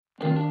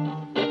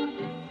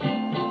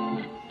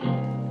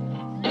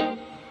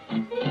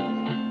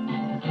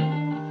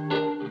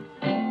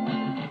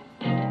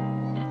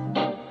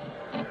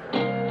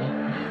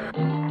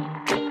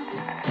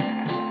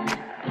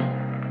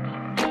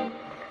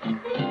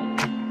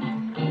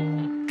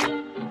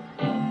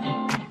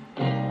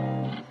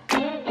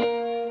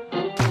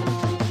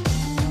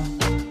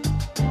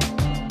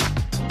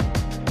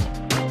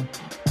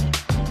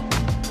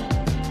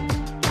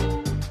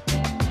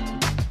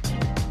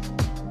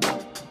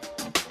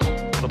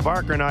So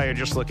Barker and I are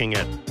just looking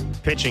at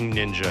Pitching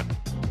Ninja,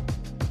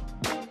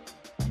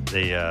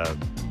 the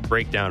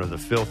breakdown of the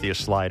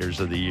filthiest sliders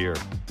of the year.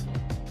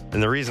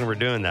 And the reason we're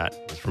doing that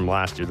is from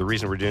last year. The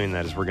reason we're doing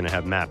that is we're going to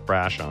have Matt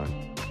Brash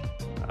on.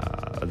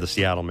 The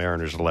Seattle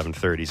Mariners at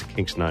 11:30. He's a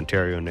Kingston,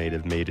 Ontario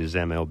native, made his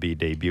MLB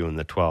debut in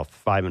the 12th,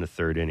 5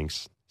 1/3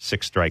 innings,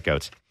 6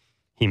 strikeouts.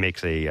 He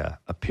makes a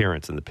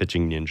appearance in the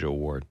Pitching Ninja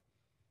Award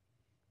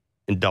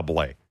in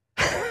Double-A.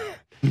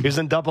 He was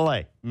in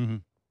Double-A. Mm-hmm.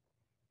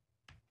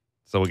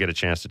 So we'll get a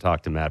chance to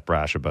talk to Matt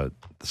Brash about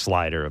the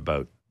slider,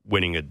 about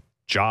winning a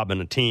job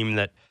in a team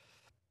that,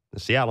 the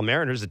Seattle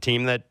Mariners, a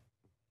team that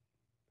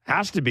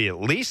has to be at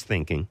least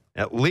thinking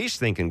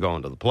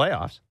going to the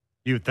playoffs.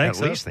 You would think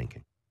so. At least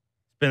thinking.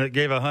 It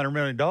gave $100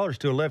 million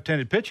to a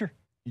left-handed pitcher.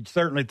 You'd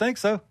certainly think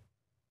so.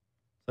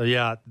 So,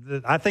 yeah,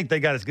 I think they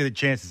got as good a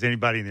chance as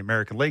anybody in the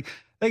American League.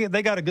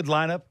 They got a good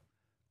lineup,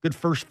 good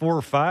first 4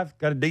 or 5,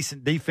 got a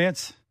decent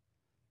defense.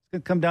 It's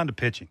going to come down to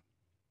pitching.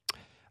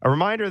 A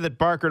reminder that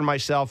Barker and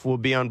myself will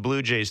be on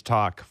Blue Jays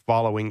Talk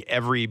following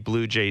every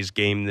Blue Jays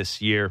game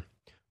this year,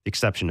 with the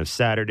exception of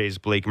Saturdays.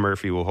 Blake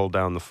Murphy will hold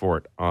down the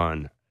fort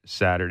on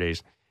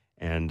Saturdays.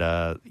 And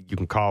you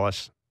can call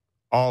us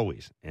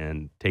always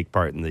and take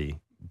part in the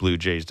Blue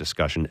Jays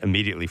discussion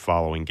immediately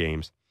following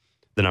games.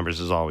 The numbers,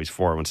 as always,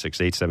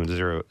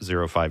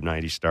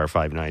 416-870-0590, star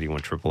 590,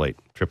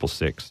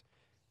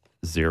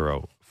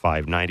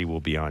 1-888-666-0590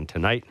 will be on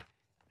tonight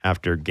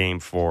after Game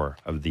 4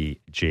 of the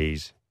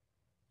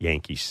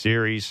Jays-Yankees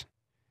series.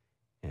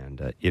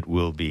 And it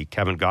will be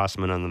Kevin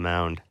Gausman on the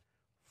mound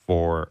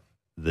for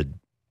the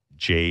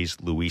Jays,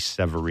 Luis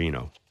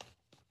Severino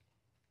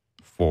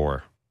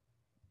for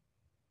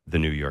the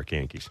New York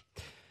Yankees.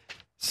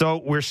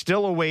 So we're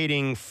still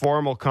awaiting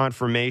formal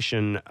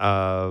confirmation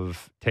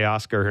of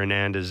Teoscar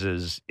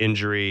Hernandez's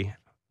injury,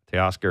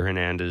 Teoscar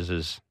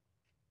Hernandez's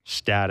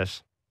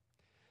status.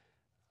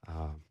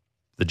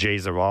 The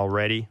Jays are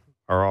already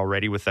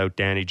without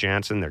Danny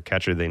Jansen, their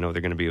catcher. They know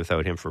they're going to be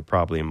without him for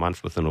probably a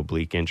month with an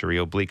oblique injury.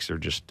 Obliques are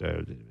just,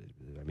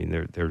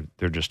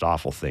 they're just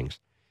awful things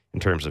in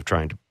terms of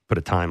trying to put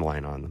a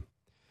timeline on them.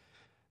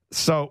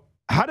 So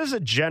how does a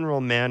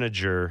general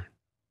manager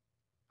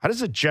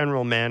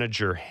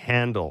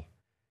handle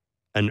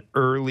an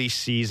early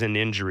season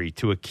injury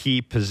to a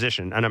key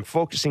position? And I'm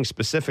focusing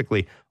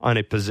specifically on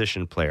a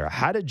position player.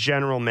 How do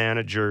general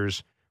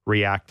managers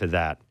react to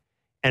that?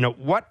 And at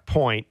what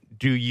point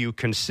do you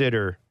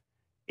consider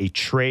a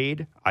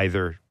trade,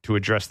 either to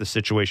address the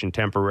situation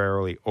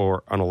temporarily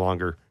or on a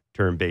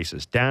longer-term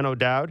basis? Dan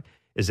O'Dowd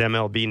is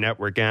MLB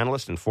Network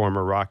analyst and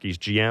former Rockies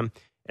GM,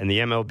 and the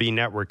MLB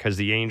Network has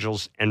the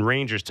Angels and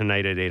Rangers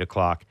tonight at 8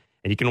 o'clock.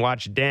 And you can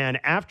watch Dan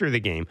after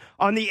the game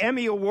on the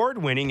Emmy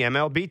Award-winning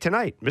MLB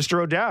Tonight.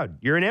 Mr. O'Dowd,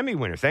 you're an Emmy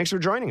winner. Thanks for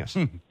joining us.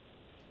 Thanks,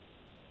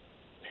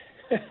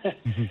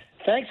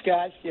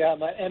 guys. Yeah,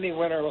 I'm an Emmy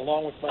winner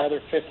along with my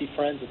other 50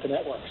 friends at the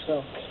network.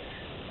 So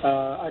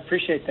I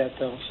appreciate that,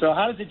 though. So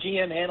how does the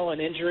GM handle an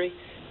injury?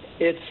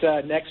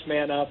 It's next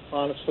man up,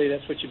 honestly.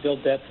 That's what you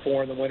build depth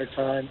for in the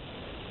wintertime.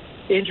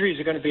 Injuries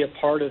are going to be a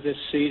part of this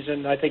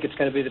season. I think it's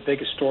going to be the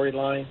biggest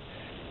storyline.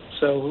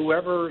 So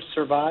whoever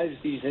survives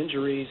these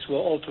injuries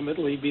will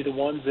ultimately be the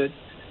ones that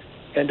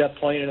end up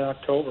playing in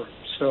October.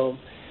 So,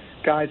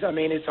 guys, I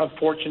mean, it's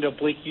unfortunate.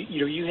 Oblique,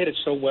 you hit it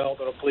so well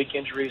that oblique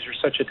injuries are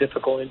such a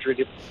difficult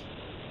injury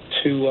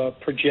to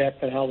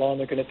project and how long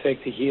they're going to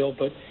take to heal.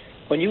 But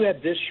when you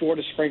have this short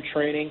of spring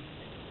training,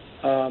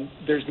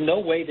 there's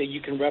no way that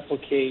you can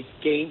replicate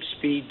game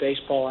speed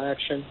baseball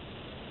action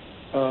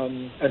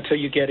until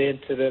you get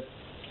into the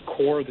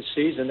core of the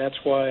season. That's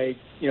why,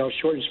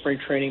 shortened spring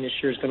training this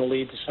year is going to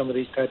lead to some of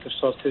these types of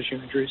soft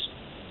tissue injuries.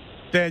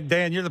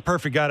 Dan, you're the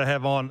perfect guy to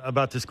have on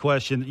about this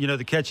question.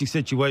 The catching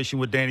situation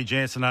with Danny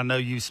Jansen, I know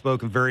you've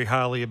spoken very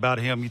highly about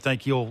him. You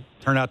think he'll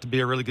turn out to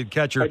be a really good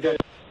catcher. I did.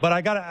 But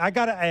I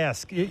gotta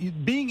ask,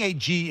 being a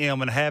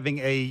GM and having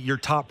your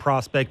top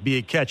prospect be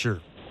a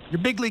catcher, your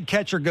big league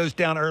catcher goes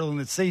down early in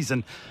the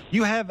season.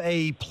 You have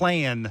a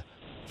plan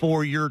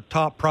for your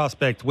top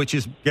prospect, which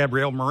is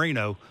Gabriel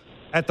Moreno,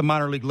 at the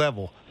minor league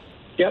level.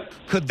 Yep.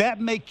 Could that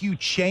make you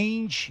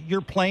change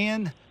your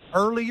plan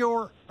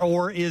earlier,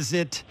 or is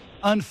it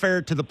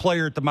unfair to the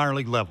player at the minor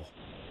league level?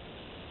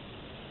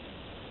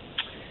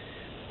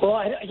 Well,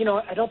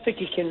 I don't think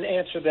you can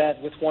answer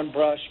that with one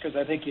brush because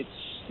I think it's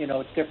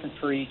different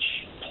for each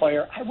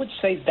player. I would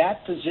say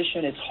that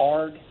position is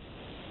hard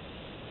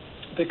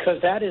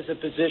because that is a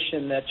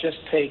position that just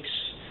takes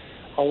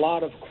a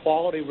lot of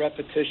quality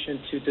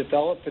repetition to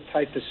develop the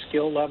type of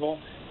skill level.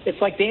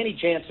 It's like Danny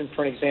Jansen,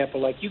 for an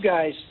example. Like you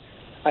guys,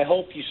 I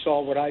hope you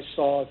saw what I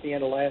saw at the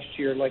end of last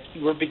year. Like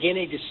we're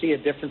beginning to see a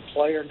different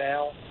player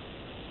now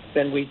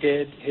than we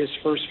did his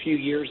first few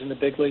years in the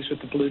big leagues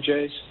with the Blue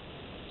Jays.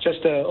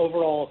 Just an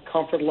overall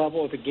comfort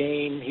level of the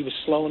game. He was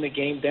slowing the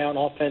game down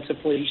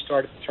offensively. He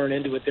started to turn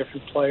into a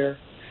different player.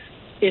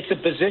 It's a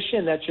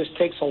position that just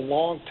takes a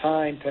long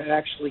time to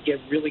actually get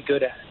really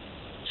good at.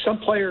 Some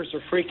players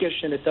are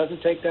freakish and it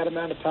doesn't take that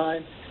amount of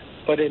time.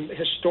 But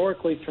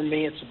historically, for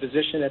me, it's a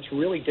position that's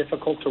really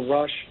difficult to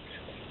rush.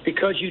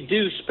 because you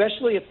do,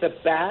 especially if the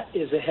bat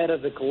is ahead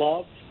of the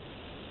glove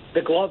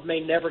may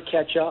never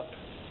catch up.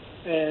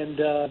 And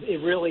it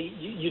really,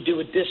 you do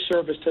a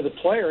disservice to the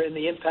player and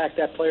the impact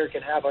that player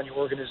can have on your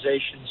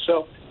organization.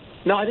 So,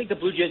 no, I think the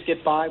Blue Jays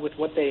get by with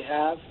what they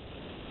have.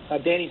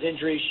 Danny's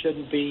injury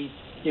shouldn't be,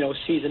 a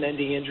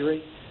season-ending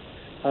injury.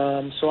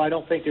 So I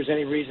don't think there's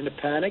any reason to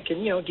panic.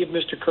 And, give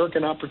Mr. Kirk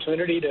an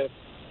opportunity to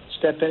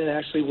step in and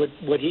actually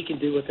what he can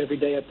do with every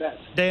day at bats.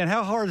 Dan,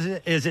 how hard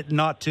is it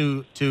not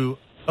to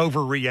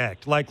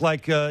overreact? Like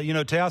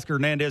Teoscar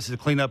Hernandez is a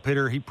cleanup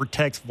hitter. He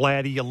protects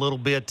Vladdy a little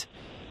bit.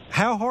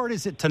 How hard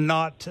is it to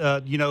not,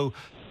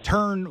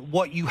 turn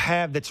what you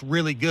have that's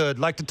really good,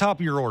 like the top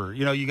of your order?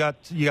 You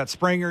got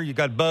Springer, you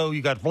got Bo,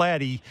 you got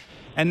Vladdy,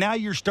 and now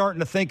you're starting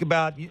to think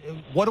about,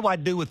 what do I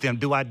do with them?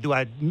 Do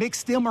I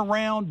mix them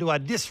around? Do I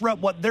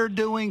disrupt what they're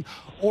doing?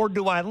 Or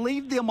do I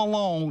leave them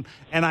alone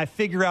and I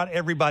figure out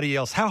everybody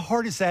else? How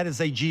hard is that as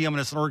a GM and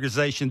as an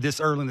organization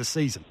this early in the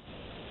season?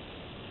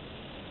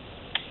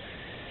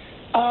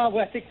 Well,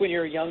 I think when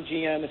you're a young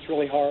GM, it's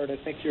really hard. I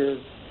think you're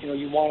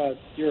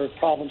a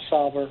problem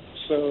solver,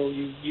 so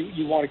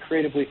you want to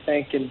creatively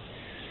think and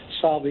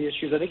solve the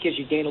issues. I think as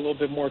you gain a little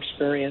bit more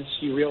experience,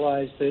 you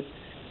realize that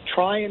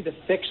trying to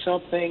fix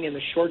something in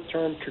the short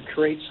term could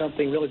create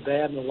something really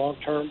bad in the long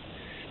term.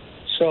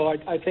 So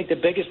I think the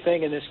biggest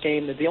thing in this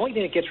game, that the only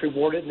thing that gets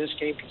rewarded in this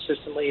game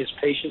consistently is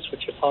patience with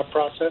your thought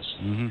process.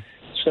 Mm-hmm.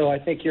 So I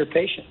think you're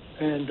patient,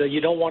 and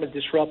you don't want to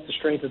disrupt the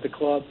strength of the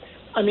club.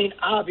 I mean,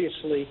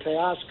 obviously,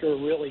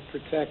 Teoscar really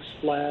protects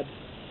Vlad.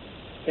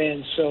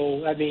 And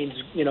so that means,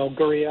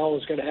 Gurriel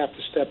is going to have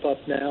to step up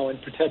now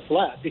and protect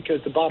Vlad,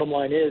 because the bottom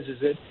line is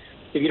that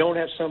if you don't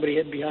have somebody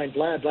hitting behind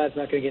Vlad's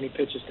not going to get any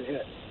pitches to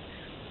hit.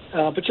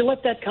 But you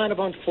let that kind of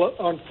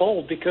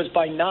unfold, because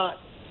by not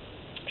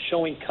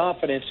showing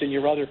confidence in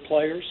your other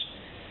players,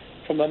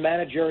 from a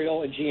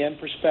managerial and GM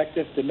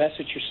perspective, the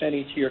message you're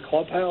sending to your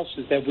clubhouse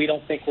is that we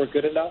don't think we're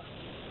good enough.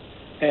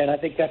 And I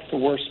think that's the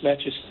worst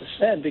message to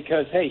send,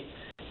 because, hey,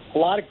 a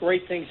lot of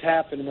great things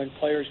happen when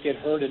players get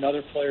hurt and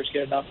other players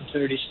get an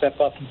opportunity to step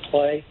up and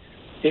play.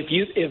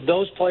 If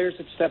those players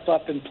that step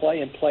up and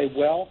play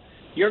well,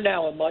 you're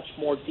now a much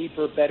more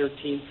deeper, better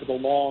team for the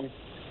long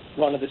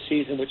run of the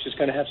season, which is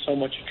going to have so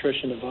much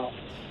attrition involved.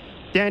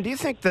 Dan, do you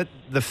think that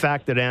the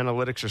fact that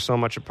analytics are so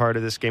much a part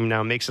of this game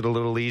now makes it a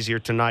little easier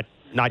to not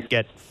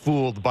get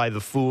fooled by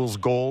the fool's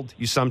gold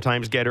you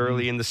sometimes get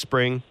early in the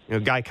spring? A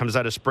guy comes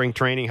out of spring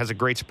training, has a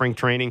great spring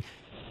training,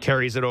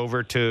 carries it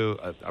over to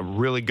a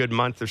really good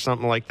month or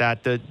something like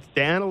that. The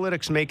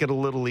analytics make it a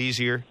little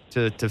easier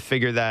to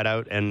figure that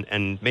out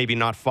and maybe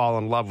not fall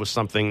in love with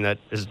something that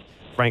is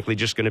frankly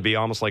just going to be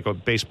almost like a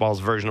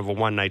baseball's version of a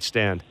one-night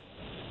stand.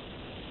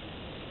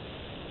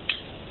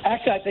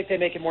 Actually, I think they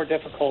make it more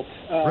difficult.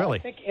 Really?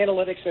 I think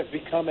analytics have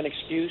become an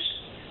excuse.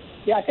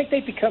 Yeah, I think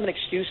they've become an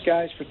excuse,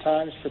 guys, for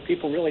times for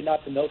people really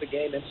not to know the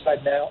game inside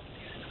and out.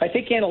 I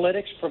think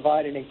analytics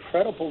provide an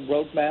incredible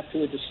roadmap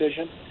to a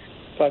decision,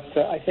 but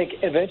I think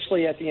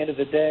eventually at the end of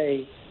the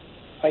day,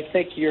 I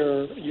think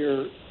your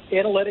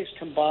analytics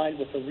combined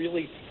with a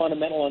really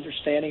fundamental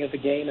understanding of the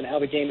game and how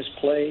the game is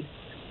played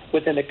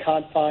within the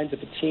confines of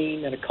a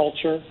team and a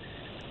culture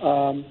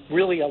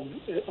really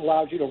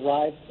allows you to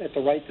arrive at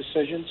the right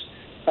decisions.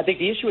 I think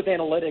the issue with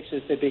analytics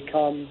is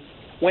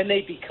when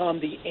they become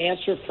the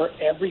answer for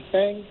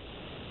everything,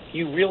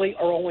 you really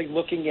are only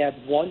looking at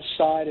one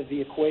side of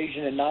the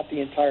equation and not the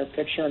entire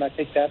picture, and I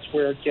think that's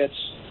where it gets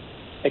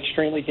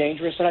extremely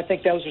dangerous. And I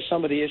think those are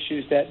some of the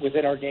issues that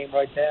within our game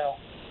right now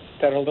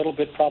that are a little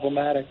bit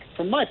problematic,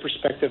 from my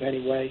perspective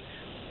anyway,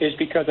 is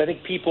because I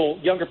think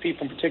younger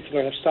people in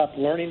particular, have stopped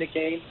learning the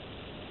game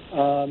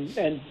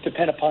and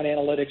depend upon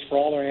analytics for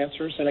all their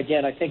answers. And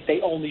again, I think they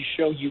only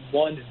show you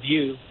one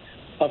view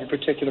of a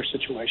particular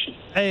situation.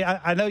 Hey,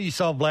 I know you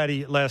saw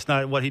Vladdy last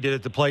night, what he did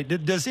at the plate.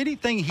 Does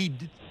anything he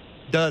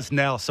does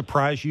now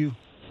surprise you?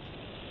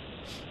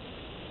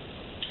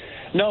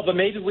 No, but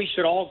maybe we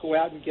should all go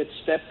out and get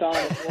stepped on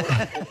and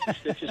put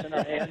stitches in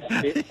our hands.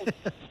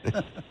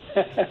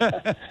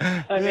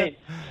 I mean,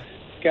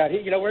 God,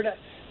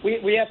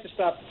 we have to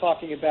stop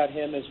talking about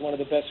him as one of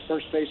the best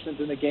first basemen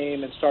in the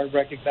game and start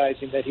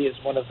recognizing that he is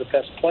one of the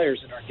best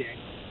players in our game.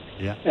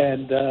 Yeah.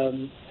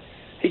 And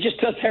he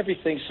just does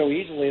everything so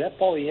easily. That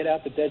ball he hit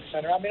out the dead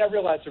center. I mean, I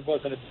realize there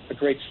wasn't a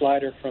great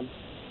slider from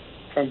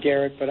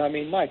Garrett, but I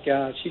mean, my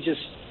gosh, he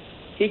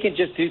can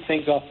just do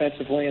things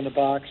offensively in the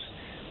box.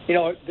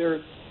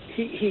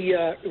 He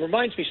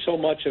reminds me so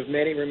much of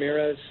Manny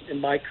Ramirez in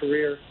my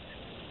career.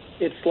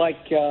 It's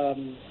like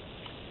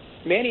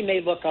Manny may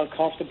look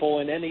uncomfortable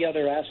in any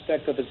other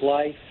aspect of his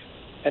life,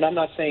 and I'm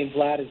not saying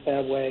Vlad is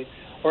that way,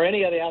 or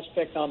any other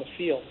aspect on the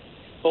field.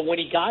 But when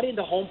he got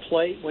into home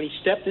plate, when he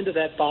stepped into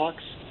that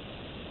box,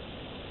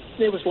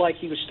 it was like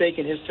he was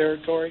staking his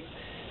territory,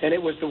 and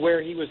it was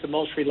where he was the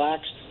most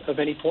relaxed of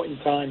any point in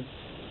time,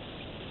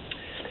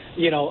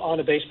 on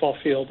a baseball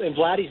field. And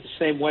Vladdy's the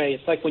same way.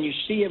 It's like when you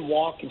see him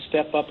walk and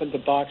step up into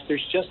the box,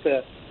 there's just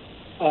a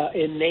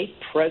innate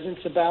presence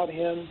about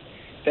him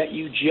that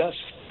you just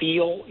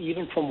feel,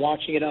 even from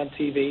watching it on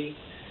TV.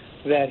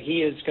 that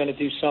he is going to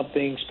do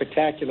something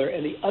spectacular.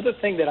 And the other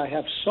thing that I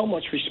have so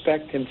much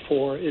respect him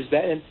for is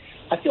that, and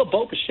I feel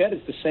Bo Bichette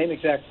is the same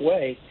exact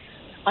way,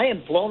 I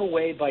am blown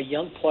away by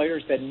young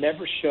players that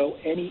never show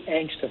any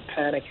angst of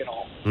panic at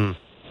all.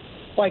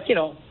 Like,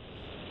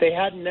 they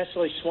hadn't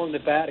necessarily swung the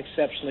bat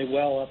exceptionally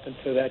well up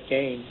until that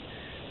game.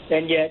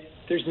 And yet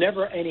there's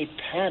never any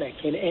panic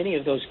in any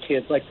of those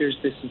kids. Like, there's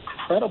this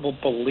incredible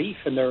belief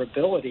in their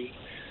ability.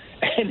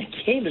 And the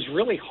game is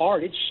really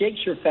hard. It shakes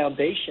your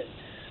foundation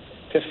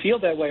to feel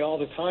that way all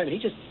the time. And he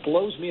just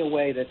blows me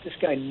away that this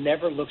guy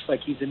never looks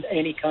like he's in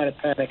any kind of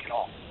panic at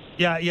all.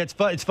 Yeah,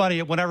 it's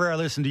funny. Whenever I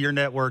listen to your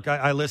network,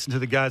 I listen to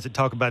the guys that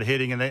talk about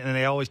hitting, and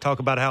they always talk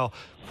about how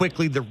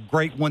quickly the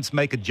great ones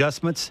make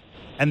adjustments.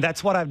 And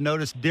that's what I've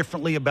noticed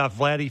differently about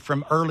Vladdy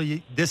from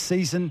early this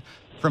season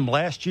from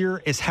last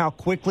year is how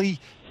quickly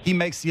he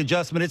makes the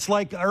adjustment. It's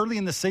like early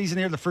in the season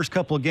here, the first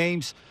couple of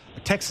games,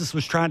 Texas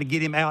was trying to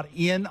get him out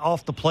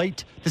off the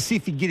plate to see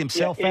if he'd get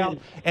himself out.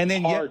 And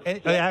then,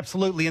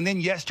 absolutely. And then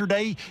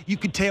yesterday, you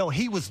could tell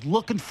he was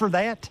looking for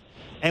that.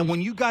 And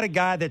when you got a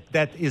guy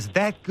that is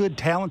that good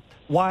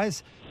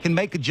talent-wise, can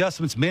make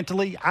adjustments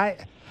mentally,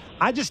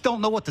 I just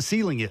don't know what the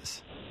ceiling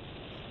is.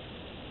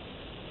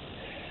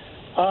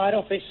 I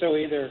don't think so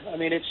either. I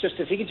mean, it's just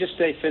if he can just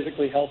stay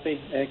physically healthy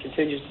and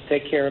continues to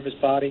take care of his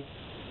body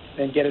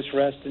and get his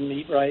rest and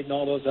eat right and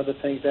all those other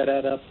things that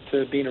add up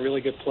to being a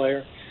really good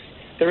player,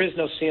 there is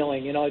no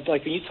ceiling. Like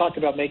when you talked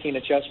about making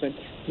an adjustment,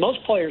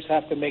 most players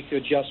have to make the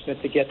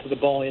adjustment to get to the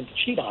ball and to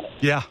cheat on it.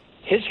 Yeah.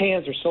 His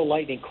hands are so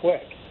lightning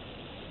quick.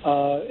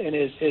 And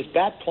his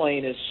bat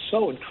plane is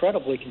so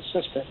incredibly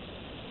consistent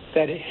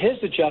that his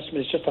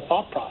adjustment is just a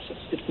thought process.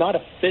 It's not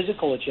a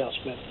physical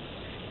adjustment.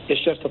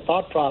 It's just a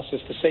thought process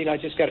to say, I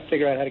just got to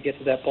figure out how to get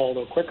to that ball a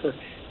little quicker.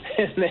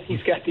 And then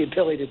he's got the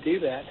ability to do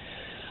that.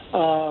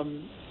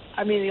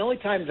 I mean, the only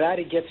time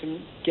Vladdy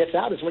gets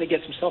out is when he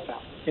gets himself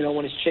out.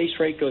 When his chase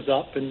rate goes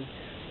up and,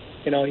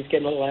 he's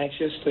getting a little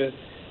anxious to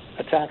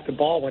attack the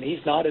ball. When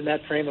he's not in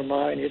that frame of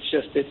mind, it's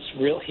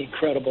really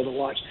incredible to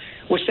watch.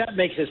 Which that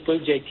makes this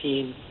Blue Jay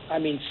team,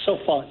 so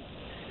fun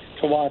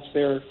to watch.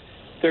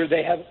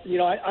 They have,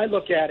 I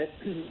look at it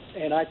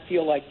and I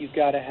feel like you've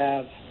got to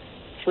have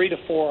 3 to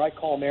 4, I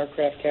call them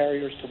aircraft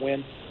carriers to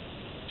win.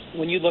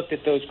 When you looked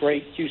at those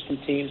great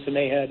Houston teams and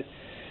they had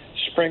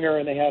Springer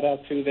and they had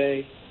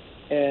Altuve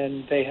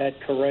and they had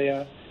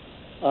Correa,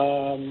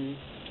 and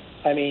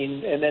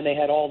then they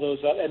had all those,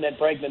 and then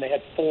Bregman, they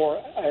had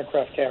 4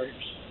 aircraft carriers.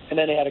 And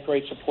then they had a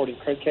great supporting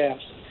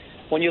cast.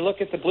 When you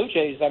look at the Blue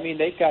Jays,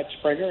 they've got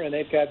Springer and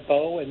they've got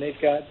Bo and they've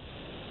got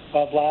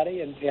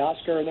Vladdy and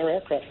Teoscar and their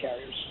aircraft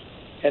carriers.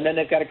 And then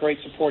they've got a great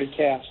supporting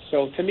cast.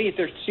 So to me,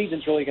 their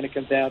season's really going to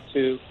come down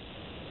to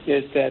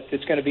is that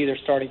it's going to be their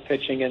starting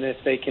pitching, and if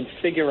they can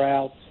figure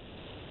out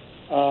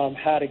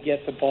how to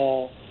get the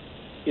ball,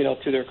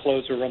 to their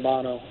closer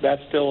Romano,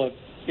 that's still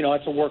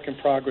it's a work in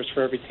progress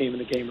for every team in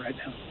the game right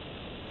now.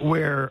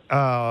 We're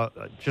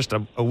just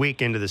a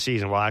week into the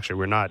season. Well, actually,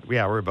 we're not.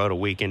 Yeah, we're about a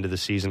week into the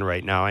season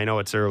right now. I know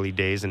it's early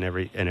days and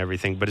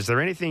everything, but is there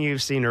anything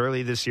you've seen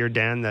early this year,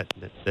 Dan,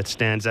 that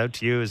stands out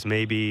to you as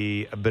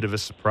maybe a bit of a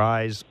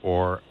surprise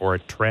or a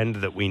trend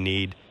that we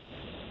need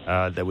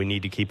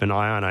to keep an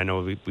eye on? I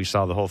know we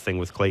saw the whole thing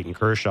with Clayton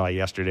Kershaw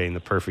yesterday in the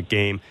perfect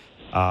game,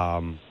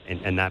 and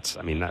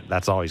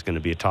that's always going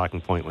to be a talking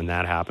point when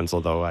that happens.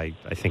 Although I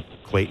think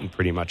Clayton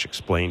pretty much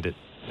explained it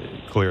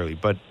clearly,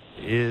 but.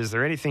 Is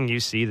there anything you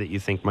see that you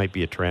think might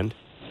be a trend?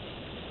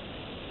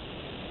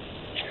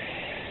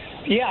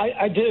 Yeah,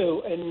 I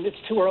do, and it's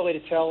too early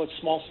to tell. It's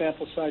small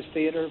sample size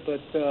theater,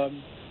 but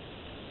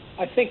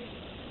I think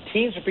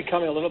teams are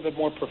becoming a little bit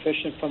more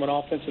proficient from an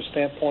offensive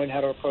standpoint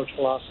how to approach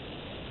velocity.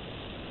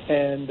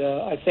 And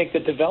I think the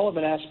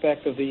development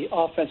aspect of the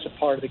offensive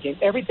part of the game,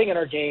 everything in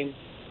our game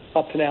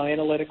up to now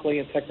analytically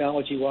and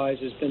technology-wise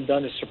has been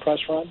done to suppress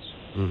runs.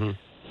 Mm-hmm.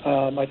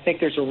 I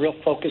think there's a real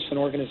focus in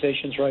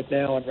organizations right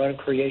now on run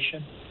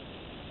creation.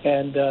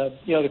 And,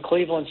 the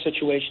Cleveland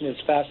situation is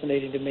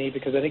fascinating to me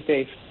because I think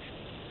they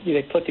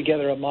put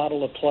together a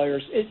model of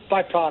players.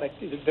 By product,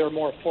 they're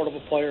more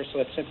affordable players, so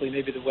that's simply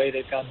maybe the way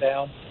they've gone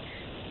down.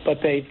 But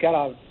they've got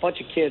a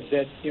bunch of kids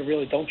that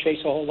really don't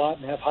chase a whole lot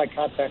and have high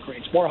contact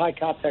rates, more high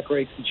contact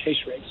rates than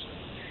chase rates.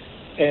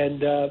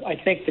 And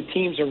I think the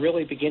teams are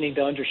really beginning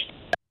to understand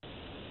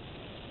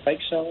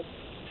strike zone,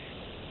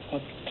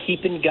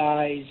 keeping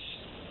guys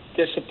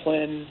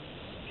discipline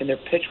and their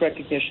pitch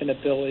recognition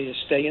ability to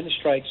stay in the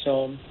strike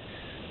zone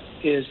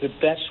is the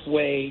best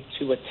way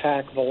to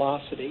attack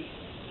velocity.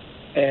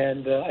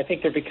 And I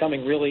think they're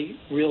becoming really,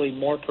 really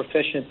more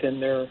proficient in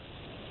their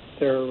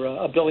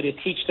ability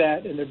to teach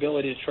that and their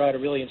ability to try to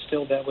really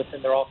instill that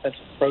within their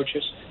offensive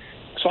approaches.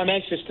 So I'm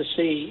anxious to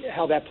see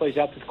how that plays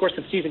out through the course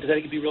of the season because I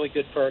think it'd be really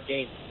good for our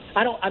game.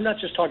 I'm not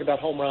just talking about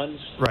home runs.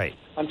 Right.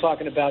 I'm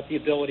talking about the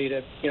ability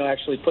to,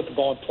 actually put the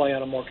ball in play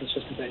on a more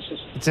consistent basis.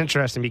 It's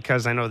interesting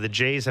because I know the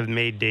Jays have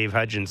made Dave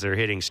Hudgens their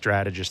hitting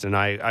strategist, and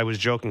I was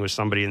joking with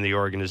somebody in the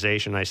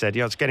organization. I said,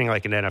 it's getting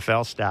like an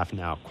NFL staff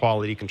now,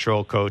 quality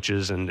control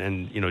coaches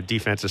and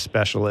defensive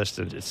specialists,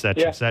 et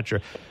cetera, et cetera.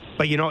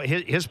 But,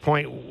 his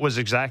point was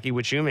exactly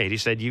what you made. He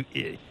said,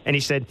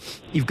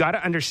 you've got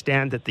to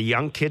understand that the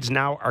young kids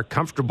now are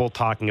comfortable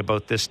talking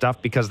about this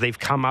stuff because they've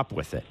come up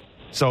with it.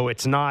 So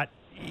it's not,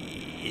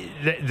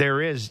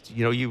 there is,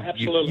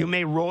 you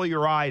may roll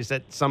your eyes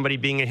at somebody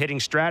being a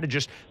hitting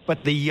strategist,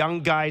 but the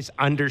young guys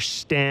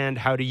understand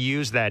how to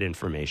use that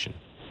information.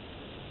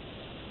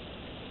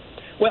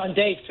 Well, and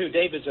Dave, too.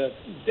 Dave is an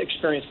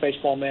experienced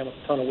baseball man with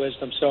a ton of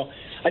wisdom. So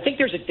I think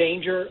there's a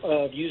danger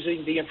of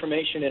using the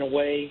information in a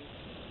way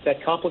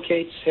that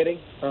complicates hitting.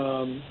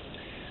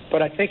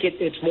 But I think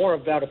it's more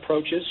about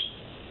approaches,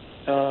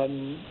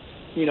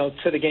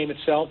 to the game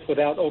itself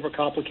without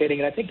overcomplicating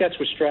it. I think that's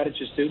what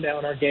strategists do now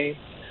in our game,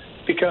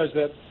 because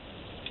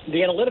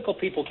the analytical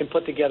people can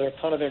put together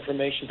a ton of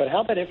information, but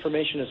how that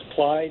information is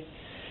applied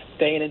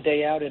day in and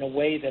day out in a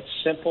way that's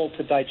simple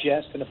to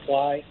digest and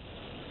apply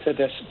to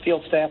the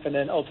field staff and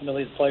then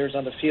ultimately the players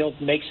on the field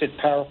makes it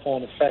powerful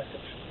and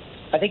effective.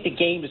 I think the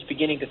game is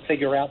beginning to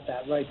figure out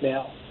that right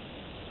now.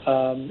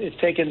 It's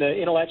taken the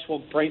intellectual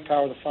brain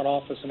power of the front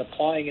office and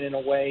applying it in a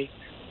way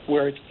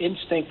where it's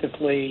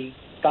instinctively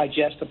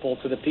digestible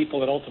to the people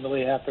that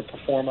ultimately have to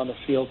perform on the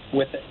field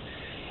with it.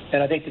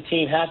 And I think the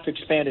team has to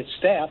expand its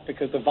staff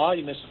because the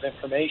voluminous of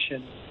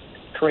information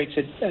creates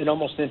an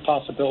almost an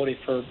impossibility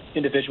for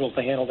individuals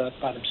to handle that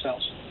by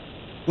themselves.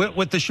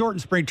 With the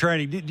shortened spring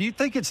training, do you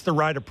think it's the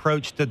right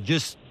approach to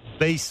just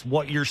base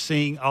what you're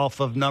seeing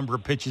off of number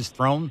of pitches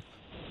thrown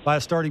by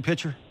a starting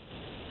pitcher?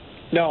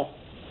 No.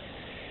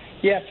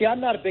 Yeah, see, I'm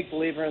not a big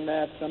believer in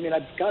that. I mean,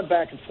 I've gone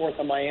back and forth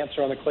on my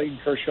answer on the Clayton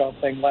Kershaw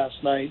thing last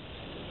night,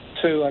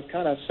 too. I'm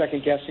kind of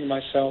second-guessing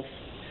myself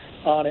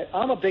on it.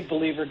 I'm a big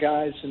believer,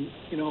 guys, and,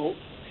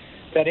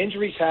 that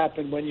injuries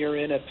happen when you're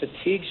in a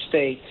fatigue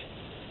state,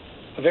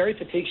 a very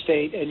fatigued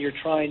state, and you're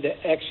trying to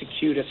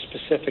execute a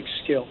specific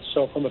skill,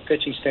 so from a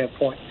pitching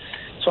standpoint.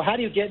 So how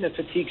do you get in a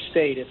fatigue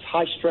state? It's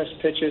high-stress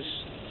pitches,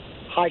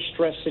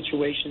 high-stress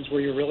situations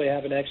where you're really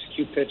having to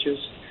execute pitches.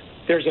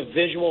 There's a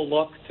visual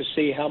look to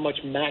see how much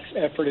max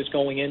effort is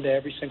going into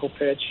every single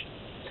pitch.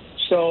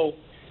 So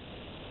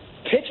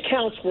pitch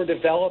counts were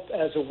developed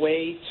as a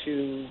way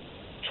to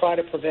try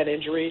to prevent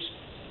injuries,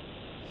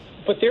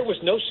 but there was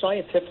no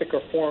scientific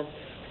or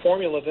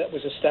formula that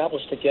was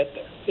established to get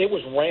there. It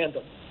was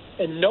random,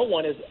 and no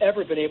one has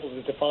ever been able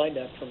to define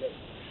that for me.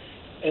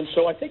 And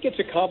so I think it's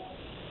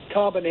a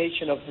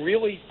combination of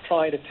really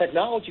trying to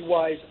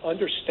technology-wise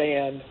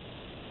understand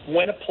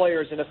when a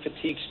player is in a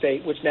fatigue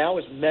state, which now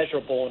is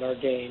measurable in our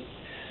game,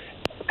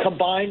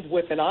 combined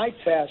with an eye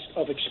test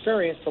of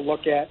experience to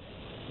look at,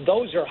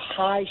 those are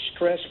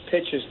high-stress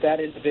pitches that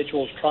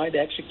individual is trying to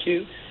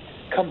execute,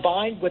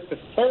 combined with the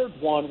third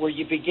one where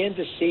you begin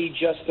to see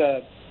just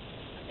a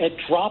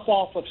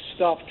drop-off of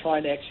stuff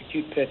trying to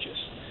execute pitches.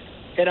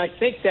 And I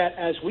think that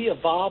as we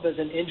evolve as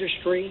an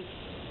industry,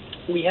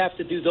 we have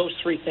to do those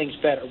three things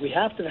better. We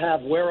have to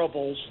have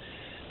wearables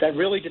that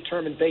really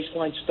determine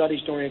baseline studies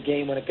during a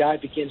game when a guy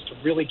begins to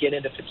really get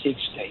into fatigue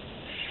state.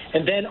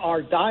 And then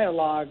our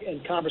dialogue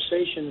and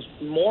conversations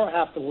more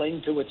have to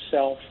link to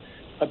itself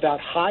about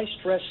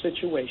high-stress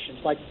situations.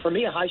 Like, for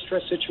me, a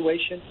high-stress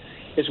situation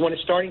is when a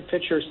starting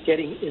pitcher is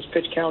getting his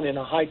pitch count in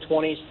the high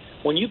 20s.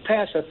 When you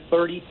pass a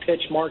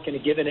 30-pitch mark in a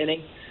given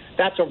inning,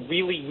 that's a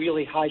really,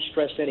 really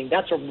high-stress inning.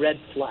 That's a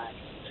red flag.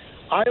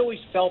 I always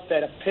felt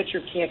that a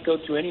pitcher can't go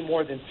through any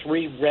more than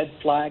 3 red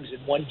flags in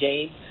one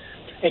game.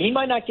 And he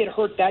might not get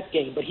hurt that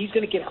game, but he's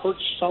going to get hurt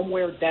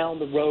somewhere down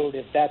the road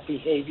if that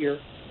behavior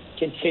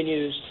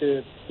continues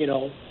to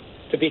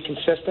be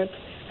consistent.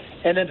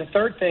 And then the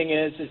third thing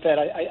is that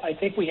I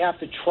think we have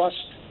to trust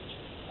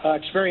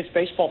experienced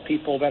baseball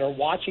people that are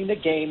watching the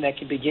game that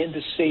can begin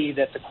to see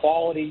that the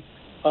quality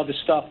of the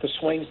stuff, the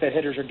swings that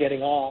hitters are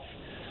getting off,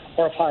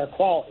 are of higher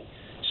quality.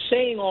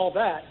 Saying all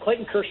that,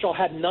 Clayton Kershaw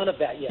had none of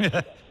that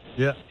yet.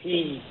 Yeah.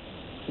 He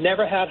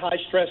never had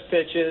high-stress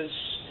pitches.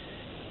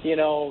 He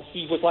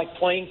was like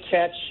playing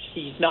catch.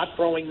 He's not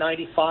throwing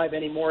 95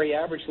 anymore. He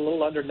averaged a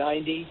little under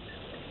 90.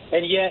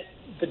 And yet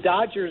the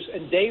Dodgers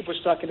and Dave were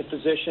stuck in a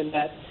position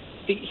that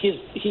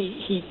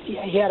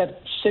he had a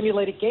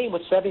simulated game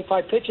with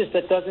 75 pitches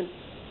that doesn't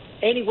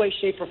any way,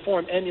 shape, or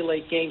form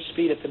emulate game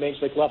speed at the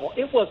major league level.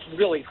 It was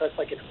really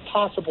like an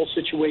impossible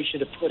situation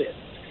to put in.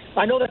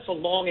 I know that's a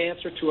long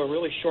answer to a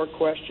really short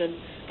question,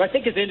 but I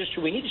think as an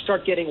industry we need to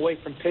start getting away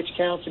from pitch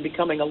counts and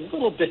becoming a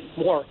little bit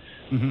more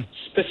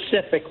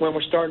specific when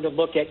we're starting to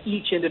look at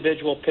each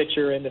individual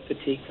pitcher and the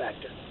fatigue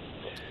factor.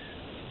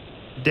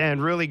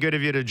 Dan, really good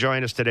of you to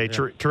join us today.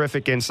 Yeah.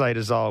 Terrific insight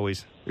as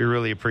always. We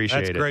really appreciate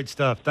it. That's great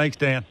stuff. Thanks,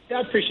 Dan. Yeah,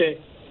 I appreciate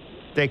it.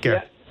 Take care.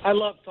 Yeah, I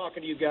love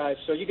talking to you guys.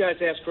 So you guys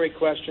ask great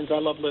questions. I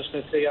love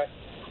listening to you.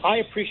 I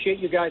appreciate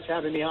you guys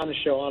having me on the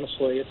show,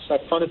 honestly.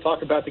 It's fun to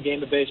talk about the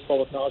game of baseball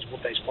with knowledgeable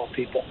baseball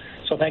people.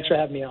 So thanks for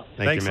having me on.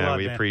 Thanks, you, man.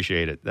 We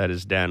appreciate it. That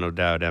is Dan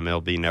O'Dowd,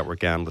 MLB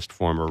Network analyst,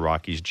 former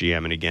Rockies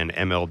GM. And again,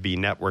 MLB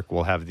Network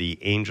will have the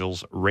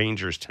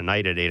Angels-Rangers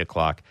tonight at 8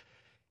 o'clock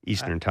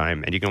Eastern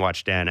Time. And you can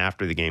watch Dan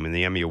after the game in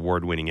the Emmy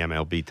Award-winning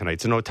MLB tonight.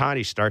 It's an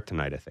Ohtani start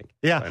tonight, I think.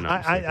 Yeah,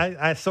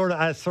 I sort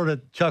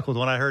of chuckled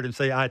when I heard him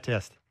say eye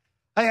test.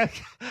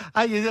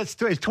 It's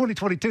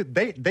 2022.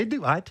 They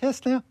do eye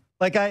tests now.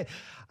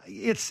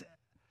 It's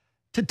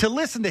to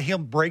listen to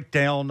him break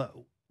down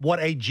what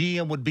a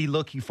GM would be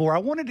looking for. I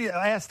wanted to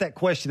ask that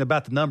question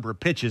about the number of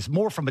pitches,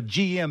 more from a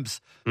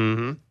GM's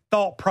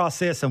thought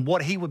process and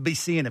what he would be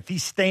seeing if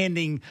he's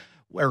standing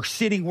or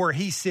sitting where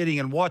he's sitting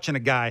and watching a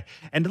guy.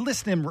 And to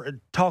listen to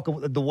him talk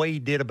the way he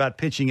did about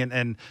pitching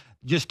and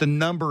just the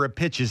number of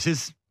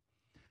pitches,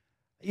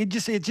 it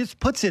just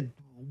puts it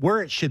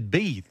where it should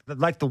be.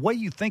 Like the way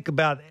you think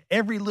about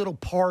every little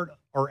part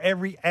or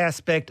every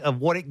aspect of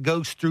what it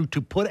goes through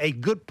to put a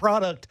good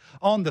product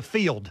on the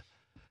field.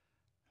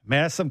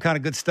 Man, that's some kind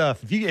of good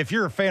stuff. If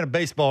you're a fan of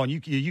baseball and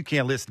you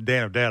can't listen to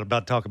Dan O'Dowd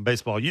about talking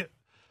baseball, you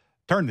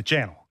turn the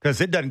channel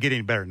because it doesn't get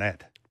any better than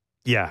that.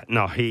 Yeah,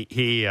 no,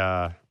 he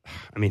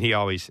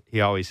always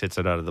hits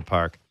it out of the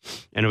park.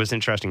 And it was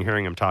interesting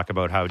hearing him talk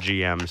about how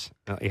GMs,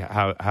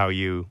 how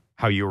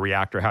you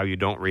react or how you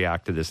don't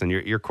react to this. And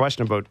your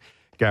question about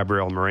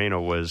Gabriel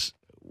Moreno was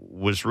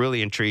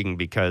really intriguing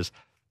because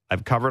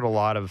I've covered a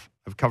lot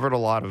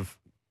of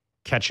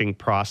catching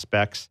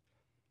prospects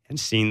and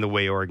seen the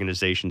way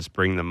organizations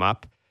bring them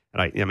up.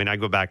 And I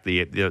go back,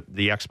 the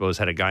Expos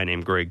had a guy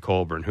named Greg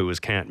Colburn who was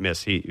can't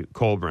miss. He's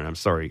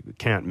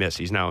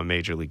now a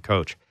major league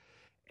coach.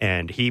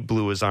 And he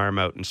blew his arm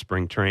out in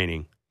spring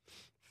training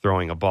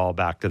throwing a ball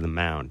back to the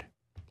mound.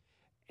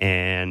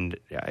 And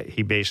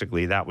he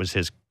basically, that was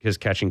his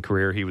catching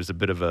career. He was a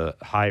bit of a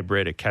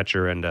hybrid, a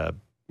catcher and a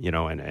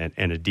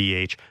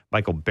DH.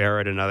 Michael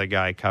Barrett, another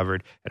guy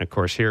covered. And of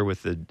course, here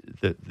with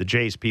the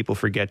Jays, people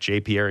forget J.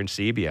 Pierre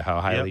Ancibia,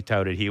 how highly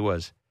touted he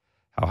was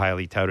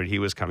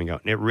coming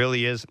out. And it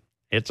really is,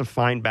 it's a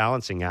fine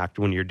balancing act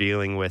when you're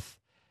dealing with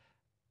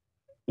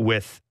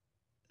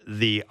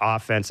the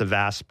offensive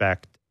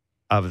aspect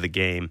of the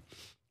game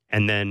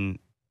and then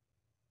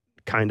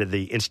kind of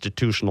the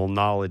institutional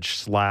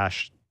knowledge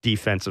 /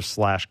 defensive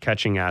 /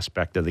 catching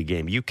aspect of the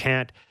game. You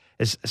can't,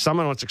 as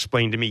someone once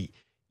explained to me,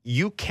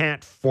 you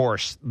can't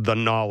force the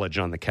knowledge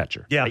on the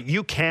catcher. Yeah.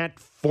 You can't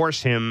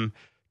force him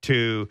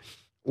to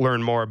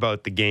learn more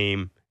about the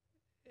game.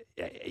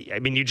 I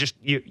mean,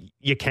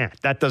 you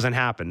can't. That doesn't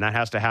happen. That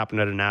has to happen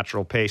at a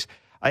natural pace.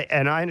 I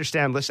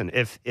understand. Listen,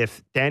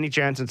 if Danny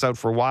Jansen's out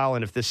for a while,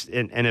 and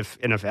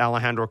if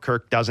Alejandro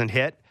Kirk doesn't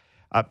hit,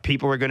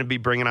 people are going to be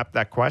bringing up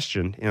that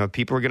question. You know,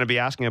 people are going to be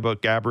asking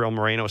about Gabriel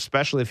Moreno,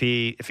 especially if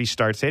he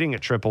starts hitting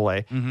at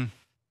AAA. Mm-hmm.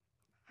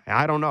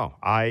 I don't know.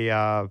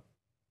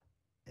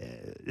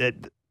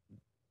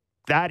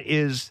 That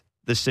is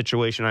the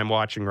situation I'm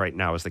watching right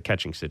now, is the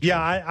catching situation. Yeah,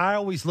 I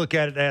always look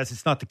at it as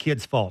it's not the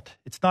kid's fault.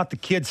 It's not the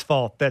kid's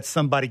fault that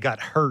somebody got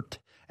hurt,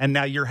 and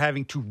now you're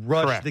having to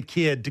rush the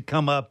kid to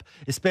come up,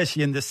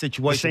 especially in this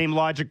situation. The same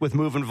logic with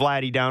moving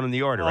Vladdy down in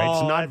the order, right?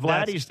 It's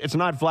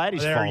not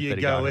Vladdy's there fault. There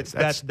you go.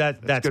 That's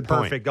perfect.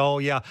 Point. Oh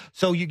yeah.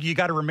 So you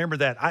got to remember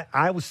that.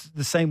 I was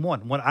the same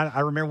one. When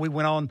I remember we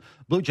went on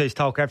Blue Jays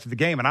Talk after the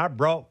game, and I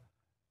brought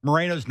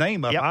Moreno's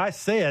name up. Yep. I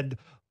said,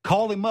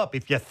 call him up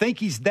if you think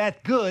he's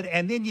that good,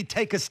 and then you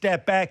take a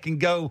step back and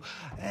go,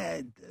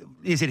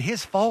 is it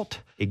his fault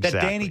that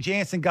Danny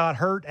Jansen got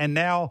hurt, and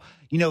now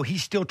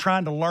he's still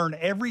trying to learn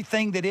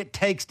everything that it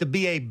takes to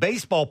be a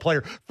baseball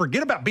player?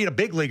 Forget about being a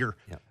big leaguer,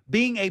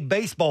 being a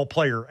baseball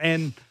player.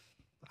 And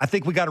I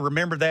think we got to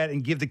remember that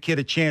and give the kid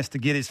a chance to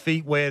get his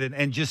feet wet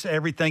and just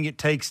everything it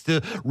takes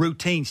to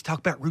routines. Talk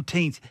about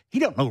routines. He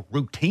don't know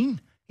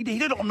routine. He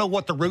don't know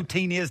what the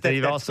routine is that's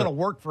going to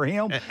work for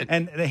him,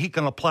 and he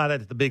can apply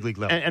that at the big league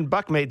level. And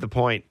Buck made the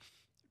point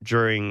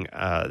during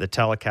the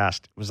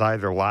telecast, it was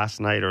either last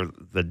night or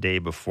the day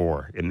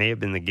before. It may have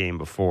been the game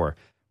before,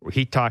 where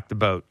he talked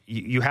about,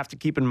 you have to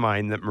keep in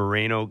mind that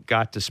Moreno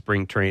got to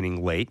spring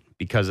training late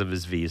because of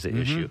his visa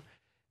issue.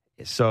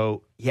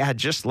 So, yeah,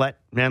 just let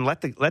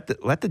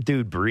the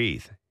dude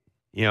breathe.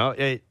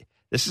 This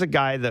is a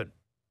guy that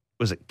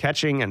was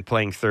catching and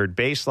playing third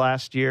base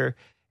last year.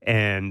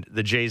 And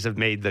the Jays have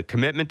made the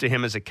commitment to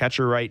him as a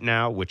catcher right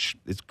now, which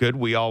is good.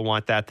 We all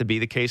want that to be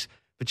the case.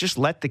 But just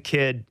let the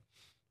kid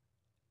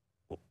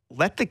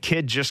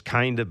just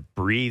kind of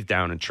breathe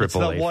down in AAA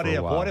for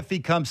a while. What if he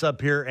comes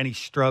up here and he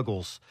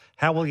struggles?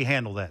 How will he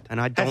handle that? And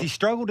has he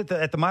struggled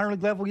at the minor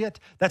league level yet?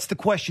 That's the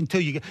question,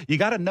 too. You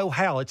got to know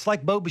how. It's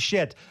like Bo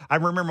Bichette. I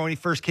remember when he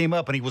first came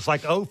up and he was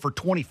like 0 for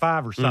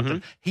 25 or something.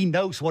 Mm-hmm. He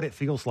knows what it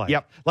feels like.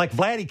 Yep. Like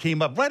Vladdy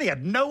came up. Vladdy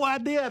had no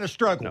idea how to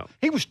struggle. No.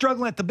 He was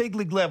struggling at the big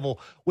league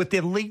level with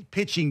elite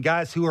pitching,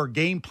 guys who are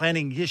game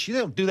planning issues. They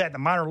don't do that in the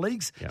minor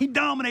leagues. Yep. He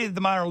dominated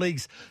the minor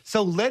leagues.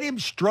 So let him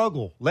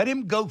struggle. Let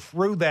him go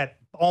through that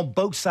on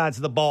both sides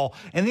of the ball.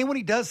 And then when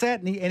he does that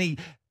and he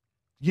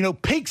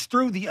peeks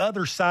through the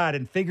other side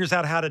and figures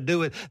out how to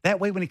do it, that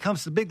way when he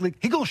comes to the big league,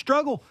 he's going to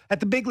struggle at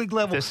the big league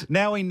level.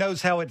 Now he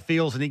knows how it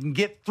feels and he can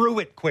get through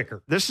it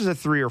quicker. This is a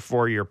 3 or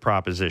 4 year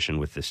proposition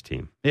with this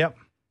team. Yep.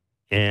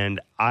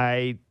 And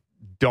I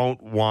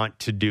don't want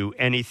to do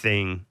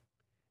anything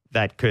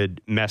that could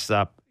mess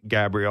up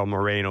Gabriel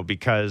Moreno,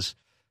 because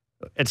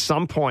at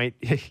some point,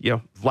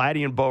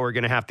 Vladdy and Bo are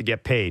going to have to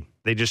get paid.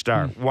 They just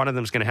are. One of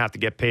them's going to have to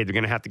get paid. They're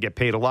going to have to get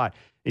paid a lot.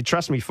 And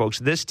trust me, folks,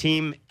 this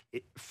team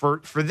for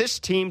this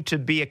team to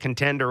be a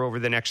contender over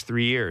the next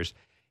 3 years,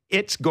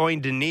 it's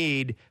going to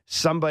need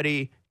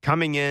somebody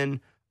coming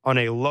in on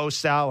a low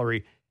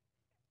salary,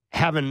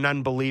 having an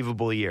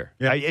unbelievable year.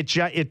 Yeah.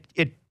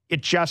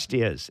 It just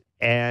is.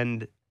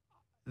 And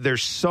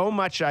there's so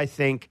much, I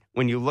think,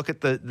 when you look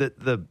at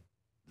the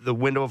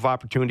window of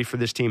opportunity for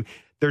this team,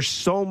 there's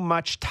so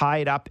much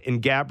tied up in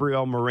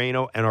Gabriel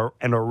Moreno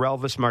and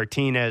Orelvis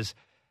Martinez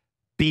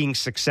being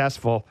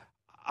successful.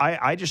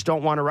 I just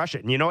don't want to rush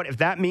it. And you know what? If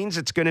that means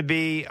it's going to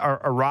be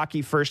a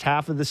rocky first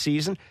half of the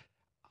season,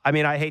 I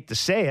mean, I hate to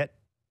say it,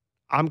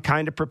 I'm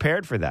kind of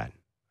prepared for that.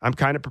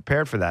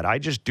 I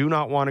just do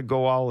not want to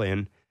go all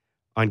in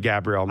on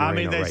Gabriel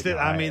Moreno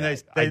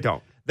I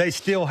don't. They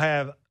still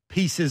have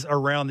pieces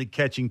around the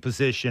catching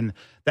position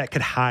that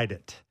could hide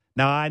it.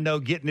 Now, I know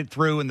getting it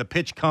through and the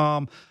pitch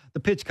comm's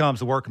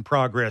a work in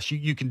progress.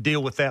 You can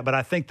deal with that, but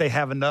I think they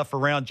have enough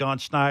around John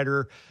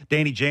Schneider.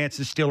 Danny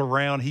Jansen's still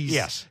around.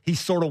 He's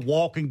sort of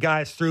walking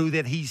guys through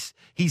that he's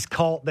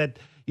caught that,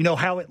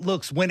 how it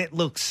looks, when it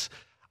looks.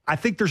 I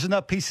think there's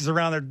enough pieces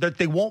around there that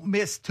they won't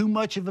miss too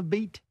much of a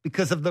beat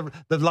because of the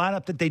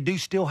lineup that they do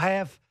still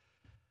have.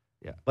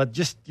 Yeah. But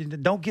just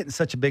don't get in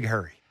such a big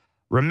hurry.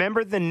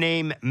 Remember the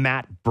name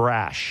Matt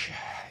Brash.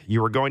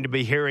 You are going to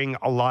be hearing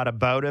a lot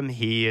about him.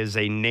 He is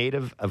a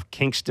native of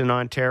Kingston,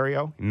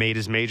 Ontario. He made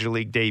his major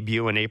league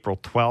debut on April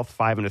 12th,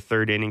 5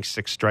 1/3 innings,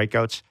 6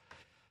 strikeouts.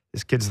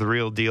 This kid's the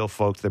real deal,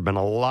 folks. There have been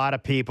a lot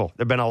of people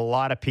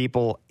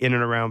in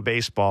and around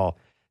baseball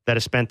that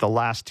have spent the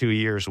last 2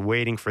 years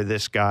waiting for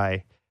this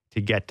guy to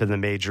get to the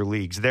major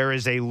leagues. There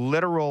is a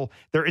literal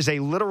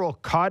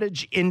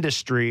cottage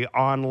industry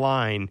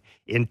online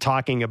in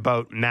talking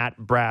about Matt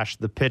Brash,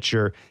 the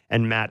pitcher,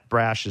 and Matt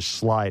Brash's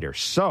slider.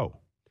 So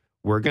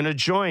we're going to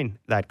join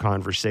that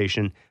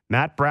conversation.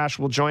 Matt Brash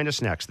will join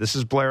us next. This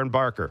is Blair and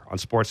Barker on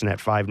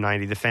Sportsnet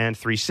 590, The Fan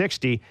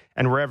 360,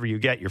 and wherever you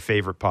get your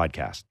favorite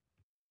podcast.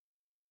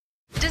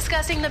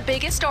 Discussing the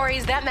biggest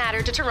stories that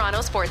matter to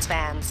Toronto sports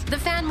fans. The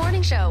Fan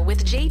Morning Show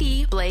with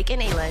JD, Blake, and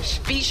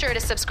Ailish. Be sure to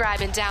subscribe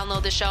and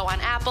download the show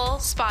on Apple,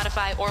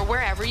 Spotify, or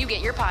wherever you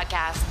get your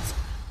podcasts.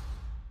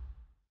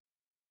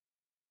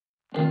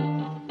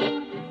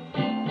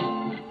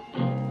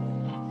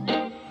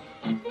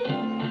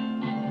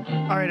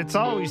 All right, it's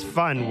always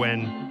fun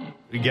when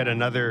we get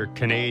another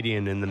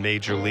Canadian in the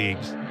major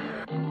leagues.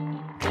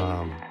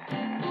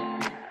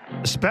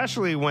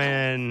 Especially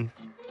when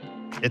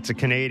it's a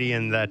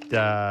Canadian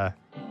that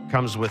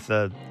comes with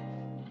an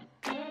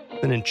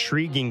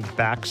intriguing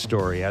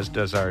backstory, as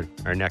does our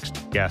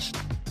next guest.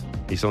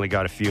 He's only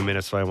got a few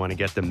minutes, so I want to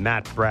get to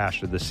Matt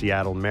Brash of the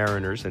Seattle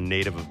Mariners, a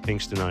native of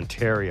Kingston,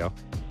 Ontario.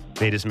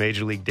 Made his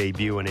major league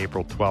debut on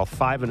April 12th,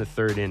 5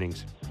 1/3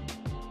 innings,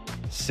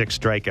 6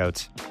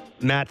 strikeouts.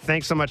 Matt,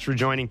 thanks so much for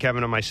joining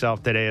Kevin and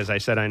myself today. As I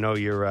said, I know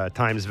your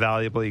time is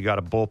valuable. You got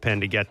a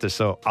bullpen to get to,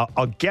 so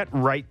I'll get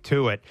right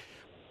to it.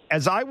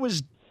 As I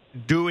was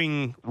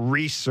doing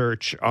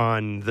research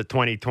on the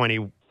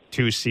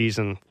 2022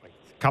 season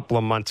a couple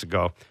of months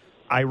ago,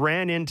 I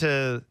ran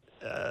into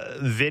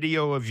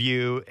video of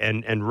you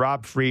and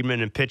Rob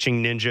Friedman and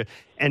Pitching Ninja,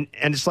 and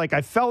it's like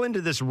I fell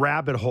into this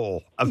rabbit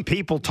hole of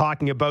people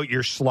talking about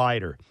your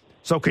slider.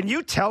 So can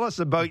you tell us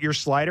about your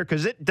slider?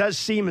 Because it does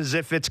seem as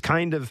if it's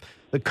kind of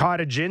the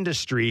cottage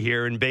industry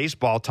here in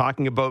baseball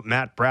talking about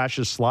Matt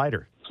Brash's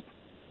slider.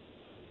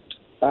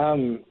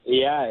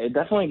 Yeah, it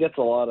definitely gets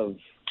a lot of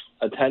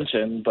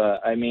attention,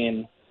 but I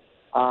mean,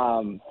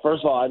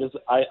 first of all,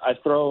 I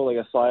throw like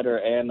a slider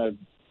and a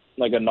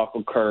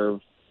knuckle curve.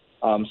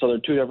 So they're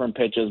two different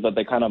pitches, but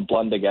they kind of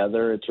blend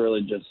together. It's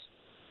really just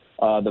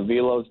the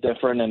velo's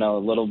different and a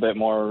little bit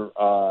more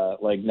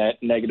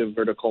negative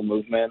vertical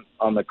movement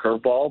on the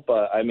curveball.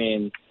 But I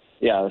mean,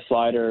 yeah, the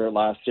slider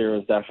last year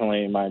was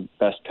definitely my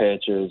best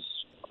pitch.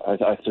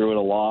 I threw it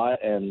a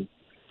lot, and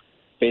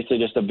basically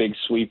just a big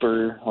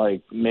sweeper,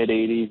 like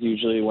mid-80s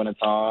usually when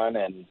it's on,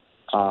 and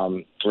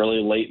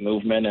really late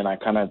movement, and I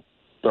kind of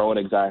throw it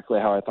exactly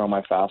how I throw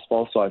my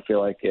fastball, so I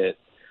feel like it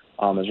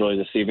is really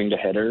deceiving to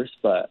hitters.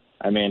 But,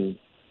 I mean,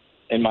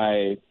 in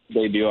my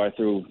debut, I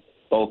threw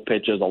both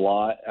pitches a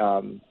lot,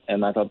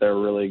 and I thought they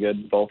were really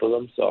good, both of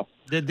them. So,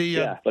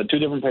 but two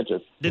different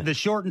pitches. Did the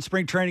shortened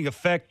spring training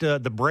affect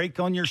the break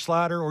on your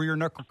slider or your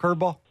knuckle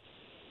curveball?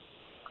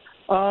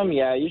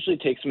 Yeah, it usually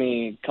takes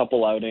me a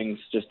couple outings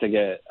just to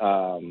get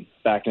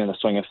back into the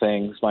swing of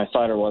things. My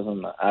slider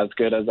wasn't as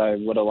good as I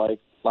would have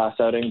liked last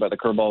outing, but the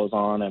curveball was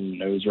on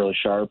and it was really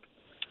sharp.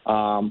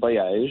 But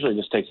yeah, it usually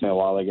just takes me a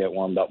while to get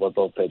warmed up with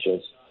both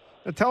pitches.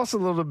 Now, tell us a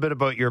little bit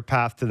about your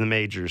path to the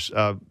majors.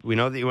 We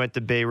know that you went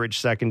to Bay Ridge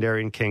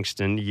Secondary in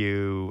Kingston.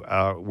 You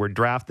were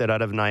drafted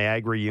out of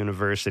Niagara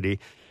University.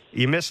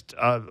 You missed,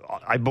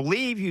 I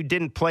believe you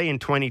didn't play in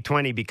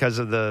 2020 because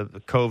of the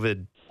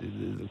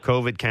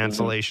COVID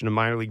cancellation of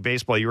minor league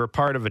baseball. You were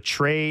part of a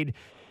trade.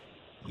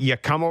 You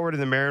come over to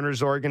the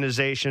Mariners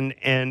organization,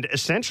 and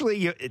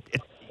essentially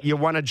you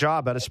won a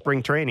job out of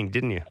spring training,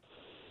 didn't you?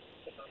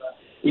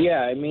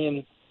 Yeah, I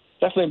mean,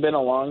 definitely been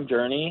a long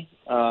journey.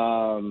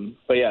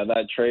 But yeah,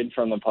 that trade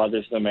from the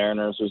Padres to the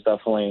Mariners was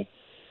definitely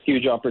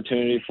huge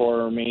opportunity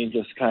for me,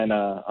 just kind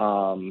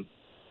of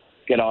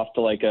get off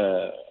to like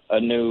a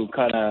new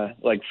kind of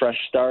like fresh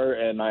start.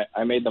 And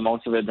I made the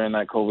most of it during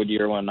that COVID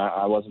year when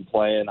I wasn't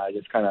playing. I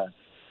just kind of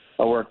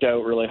worked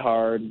out really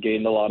hard,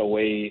 gained a lot of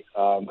weight,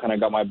 kind of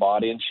got my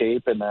body in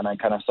shape, and then I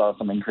kind of saw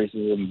some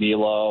increases in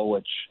velo,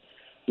 which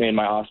made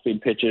my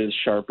off-speed pitches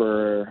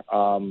sharper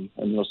and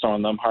was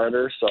throwing them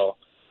harder. So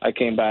I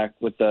came back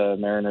with the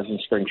Mariners in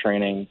spring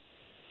training,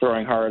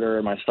 throwing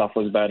harder. My stuff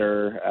was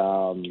better,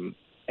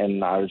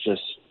 and I was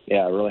just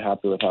really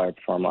happy with how I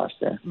performed last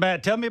year.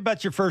 Matt, tell me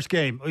about your first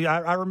game.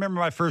 I remember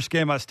my first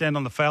game. I stand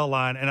on the foul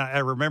line, and I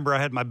remember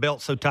I had my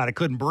belt so tight I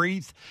couldn't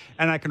breathe,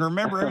 and I can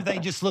remember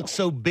everything just looked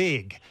so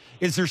big.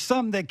 Is there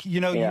something that, you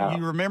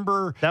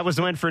remember? That was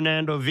when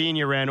Fernando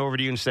Vina ran over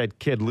to you and said,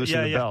 "Kid,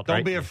 loosen the belt."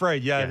 Don't be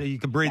afraid. You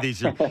can breathe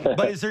easier.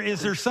 But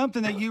is there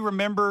something that you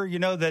remember,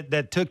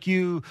 that took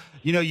you,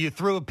 you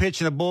threw a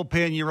pitch in a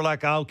bullpen, you were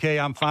like, okay,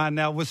 I'm fine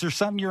now. Was there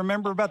something you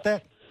remember about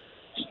that?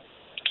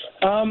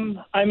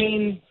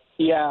 I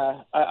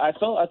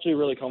felt actually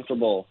really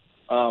comfortable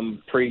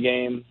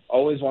pre-game.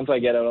 Always once I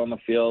get out on the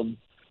field,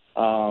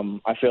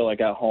 I feel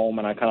like at home,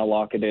 and I kind of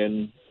lock it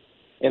in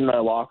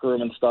the locker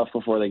room and stuff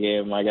before the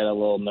game. I get a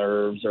little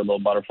nerves or a little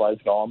butterflies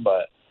going,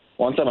 but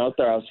once I'm out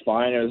there, I was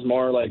fine. It was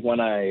more like when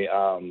I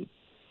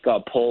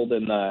got pulled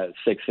in the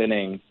sixth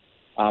inning.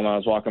 I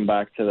was walking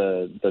back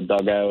to the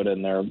dugout,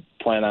 and they're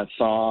playing that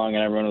song,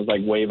 and everyone was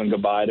like waving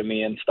goodbye to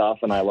me and stuff.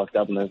 And I looked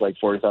up, and there's like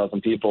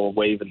 40,000 people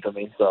waving to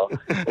me. So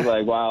I was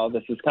like, wow,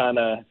 this is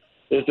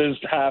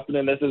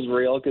happening. This is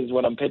real. Because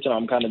when I'm pitching,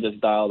 I'm kind of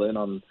just dialed in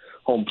on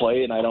home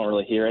plate, and I don't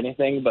really hear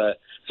anything. But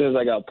as soon as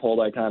I got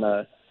pulled, I kind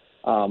of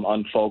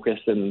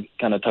unfocused and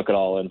kind of took it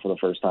all in for the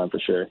first time for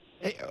sure.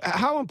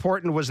 How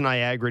important was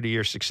Niagara to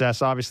your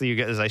success?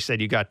 Obviously, as I said,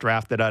 you got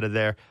drafted out of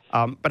there.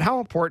 But how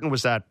important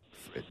was that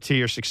to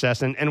your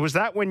success? And was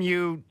that when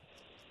you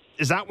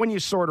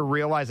sort of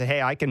realized that,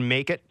 hey, I can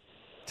make it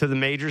to the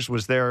majors?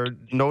 Was there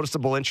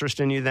noticeable interest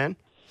in you then?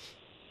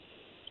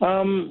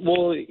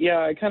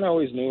 I kind of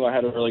always knew I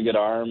had a really good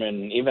arm,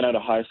 and even out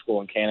of high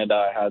school in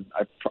Canada,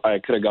 I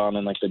could have gone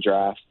in like the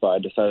draft, but I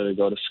decided to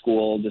go to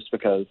school just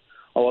because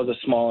I was a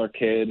smaller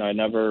kid and I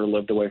never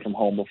lived away from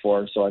home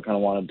before, so I kind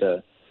of wanted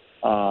to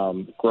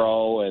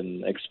grow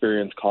and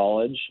experience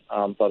college.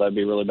 Thought that'd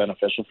be really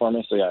beneficial for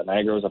me. So yeah,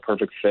 Niagara was a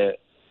perfect fit.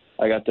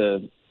 I got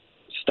to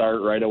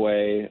start right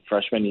away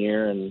freshman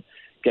year and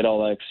get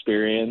all that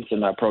experience,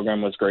 and that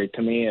program was great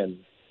to me, and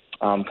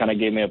kind of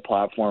gave me a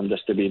platform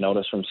just to be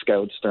noticed from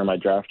scouts during my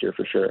draft year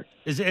for sure.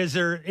 Is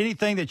there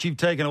anything that you've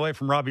taken away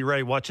from Robbie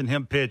Ray watching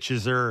him pitch?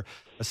 Is there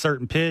a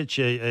certain pitch,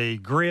 a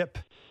grip?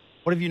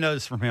 What have you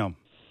noticed from him?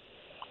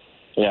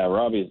 Yeah,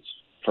 Robbie's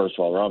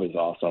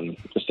awesome.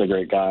 Just a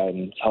great guy, and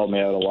he's helped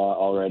me out a lot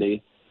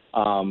already.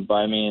 But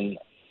I mean,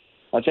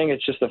 I think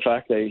it's just the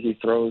fact that he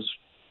throws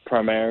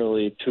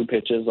primarily two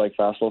pitches, like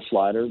fastball,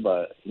 slider,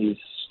 but he's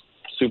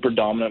super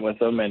dominant with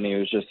them. And he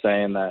was just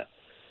saying that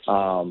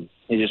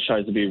he just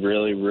tries to be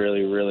really,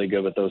 really, really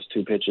good with those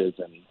two pitches.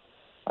 And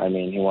I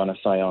mean, he won a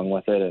Cy Young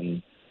with it,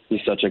 and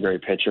he's such a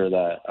great pitcher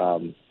that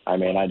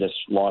I just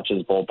watch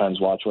his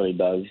bullpens, watch what he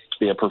does,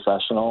 be a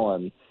professional,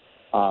 and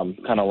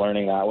kind of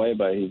learning that way.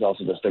 But he's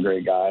also just a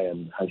great guy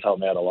and has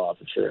helped me out a lot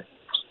for sure.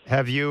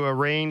 Have you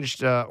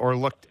arranged or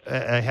looked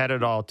ahead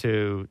at all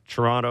to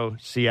Toronto,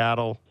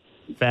 Seattle,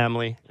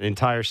 family, the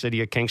entire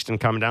city of Kingston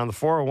coming down? The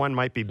 401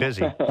 might be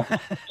busy.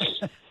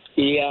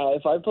 Yeah,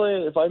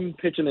 if I'm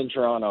pitching in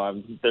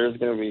Toronto, there's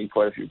going to be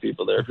quite a few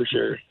people there for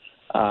sure.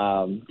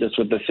 Just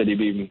with the city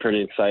being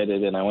pretty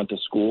excited, and I went to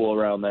school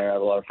around there. I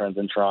have a lot of friends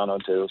in Toronto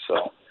too, so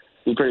it'd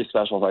be pretty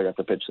special if I got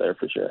to pitch there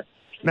for sure.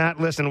 Matt,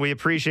 listen, we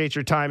appreciate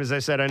your time. As I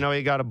said, I know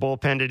you got a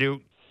bullpen to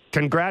do.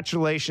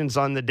 Congratulations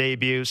on the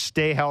debut.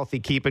 Stay healthy,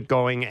 keep it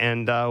going,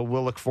 and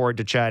we'll look forward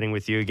to chatting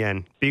with you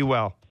again. Be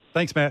well.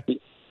 Thanks, Matt.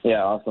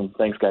 Yeah, awesome.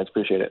 Thanks, guys.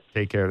 Appreciate it.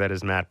 Take care. That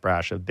is Matt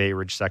Brash of Bay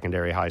Ridge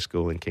Secondary High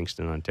School in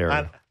Kingston,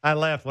 Ontario. I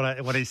laughed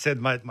when he said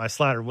my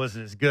slider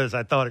wasn't as good as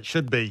I thought it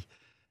should be.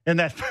 And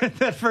that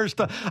first,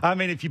 I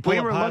mean, if you pull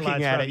up highlights,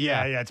 looking at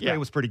it, it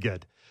was pretty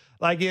good.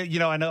 Like,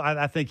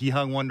 I think he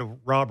hung one to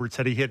Roberts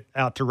that he hit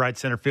out to right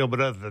center field,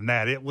 but other than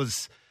that, it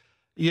was,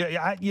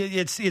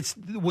 it's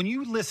when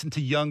you listen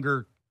to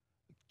younger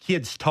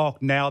kids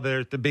talk now, they're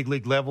at the big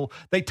league level,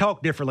 they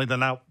talk differently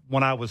than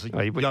when I was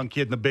a young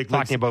kid in the big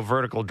leagues. Talking about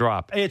vertical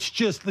drop. It's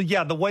just,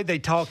 the way they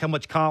talk, how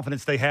much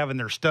confidence they have in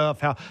their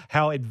stuff,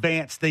 how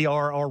advanced they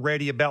are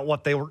already about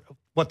what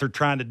they're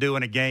trying to do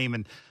in a game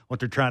and what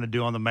they're trying to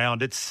do on the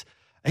mound.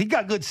 He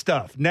got good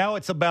stuff. Now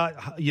it's about,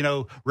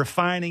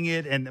 refining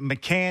it and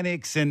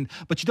mechanics,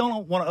 but you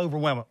don't want to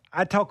overwhelm it.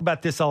 I talk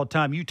about this all the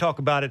time. You talk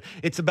about it.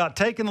 It's about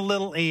taking a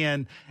little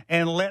in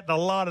and letting a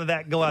lot of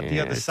that go out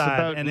the other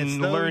side. And it's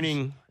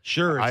learning.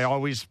 Sure. I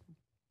always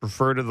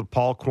refer to the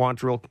Paul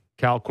Quantrill,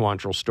 Cal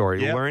Quantrill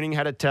story. Yep. Learning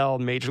how to tell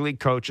major league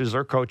coaches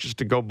or coaches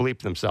to go bleep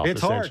themselves,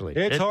 it's essentially.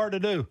 It's hard to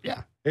do.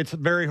 Yeah. It's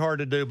very hard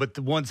to do, but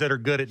the ones that are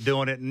good at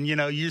doing it, and,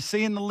 you're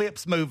seeing the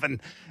lips moving,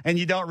 and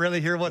you don't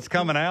really hear what's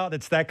coming out.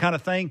 It's that kind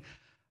of thing.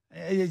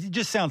 It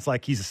just sounds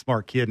like he's a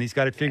smart kid, and he's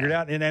got it figured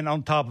out. And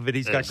on top of it,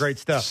 he's got great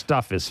stuff.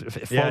 Folks,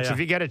 if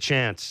you get a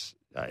chance,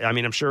 I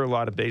mean, I'm sure a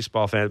lot of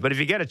baseball fans, but if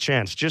you get a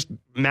chance, just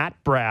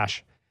Matt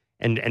Brash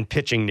and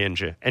Pitching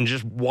Ninja, and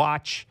just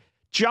watch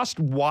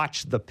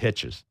the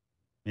pitches.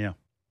 Yeah.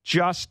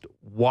 Just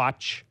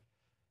watch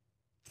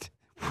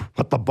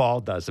what the ball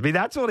does. I mean,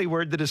 that's the only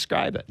word to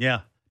describe it.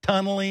 Yeah.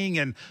 Tunneling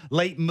and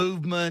late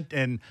movement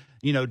and,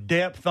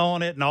 depth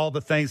on it and all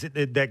the things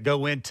that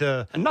go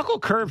into a knuckle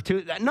curve,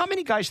 too. Not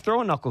many guys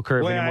throw a knuckle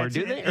curve anymore,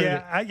 do they?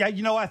 Yeah,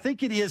 I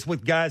think it is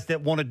with guys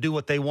that want to do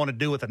what they want to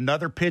do with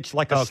another pitch,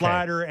 like a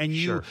slider, and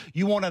you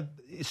want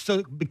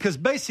to because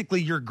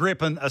basically you're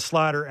gripping a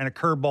slider and a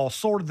curveball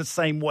sort of the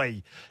same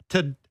way.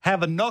 To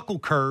have a knuckle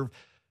curve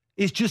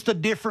is just a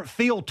different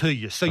feel to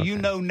you. So you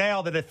know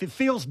now that if it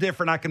feels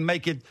different, I can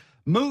make it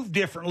move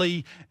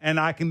differently, and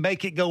I can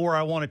make it go where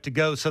I want it to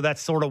go. So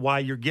that's sort of why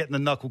you're getting the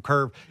knuckle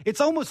curve.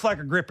 It's almost like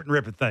a grip it and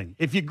rip it thing.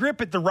 If you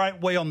grip it the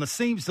right way on the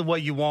seams the way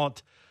you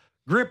want,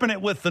 gripping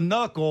it with the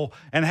knuckle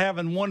and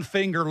having one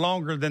finger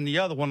longer than the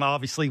other one,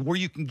 obviously, where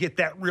you can get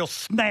that real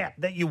snap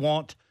that you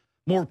want,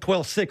 more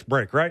 12-6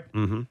 break, right?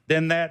 Mm-hmm.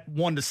 Than that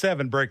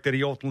 1-7 break that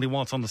he ultimately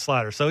wants on the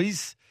slider. So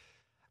he's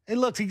got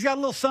a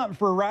little something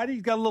for a righty.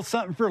 He's got a little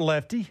something for a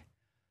lefty.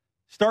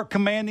 Start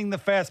commanding the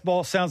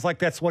fastball. Sounds like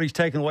that's what he's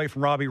taking away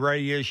from Robbie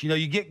Ray is,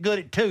 you get good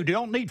at 2. You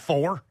don't need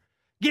 4.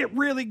 Get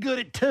really good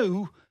at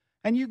 2,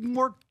 and you can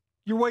work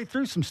your way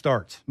through some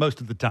starts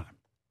most of the time.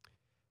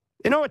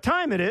 You know what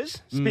time it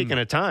is? Speaking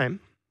of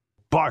time.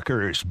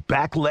 Barker's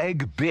Back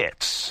Leg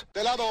Bits.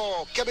 De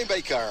lado, Kevin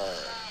Baker.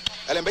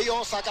 El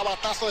envío saca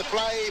batazo de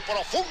fly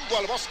profundo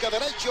al bosque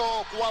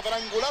derecho.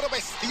 Cuadrangular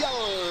bestial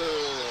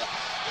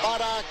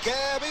para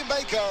Kevin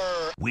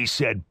Baker. We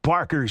said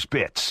Barker's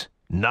Bits,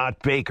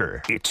 not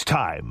Baker. It's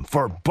time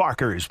for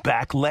Barker's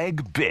Back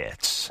Leg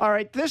Bits. All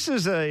right, this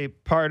is a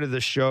part of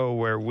the show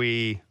where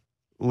we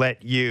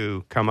let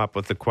you come up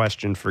with a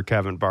question for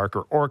Kevin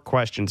Barker or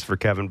questions for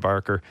Kevin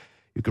Barker.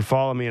 You can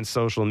follow me on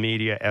social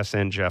media,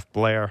 SN Jeff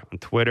Blair on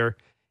Twitter,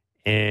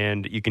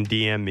 and you can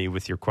DM me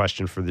with your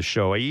question for the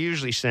show. I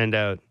usually send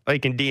out, you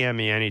can DM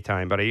me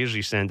anytime, but I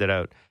usually send it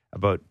out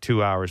about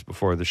 2 hours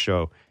before the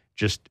show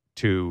just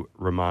to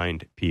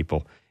remind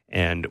people.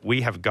 And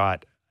we have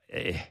got...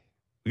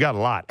 We got a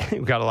lot.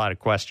 We've got a lot of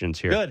questions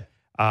here. Good.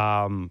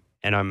 And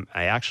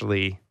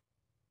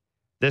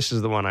this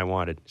is the one I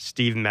wanted.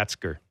 Steve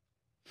Metzger.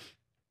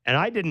 And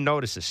I didn't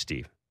notice this,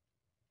 Steve.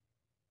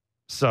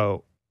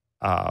 So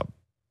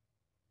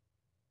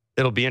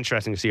it'll be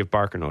interesting to see if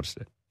Barker noticed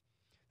it.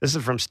 This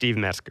is from Steve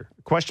Metzger.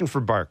 Question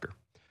for Barker.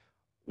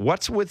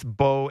 What's with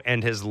Bo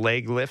and his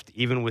leg lift,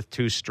 even with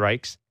 2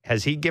 strikes?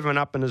 Has he given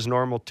up on his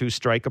normal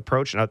 2-strike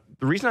approach? Now,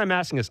 the reason I'm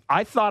asking is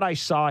I thought I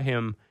saw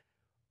him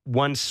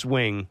one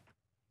swing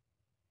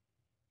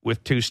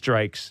with 2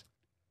 strikes,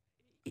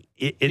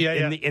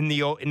 in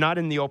the not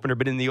in the opener,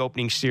 but in the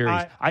opening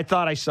series. I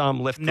thought I saw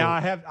him lift. Now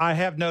I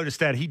have noticed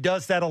that he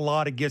does that a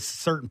lot against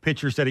certain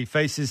pitchers that he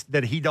faces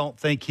that he don't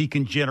think he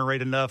can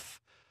generate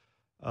enough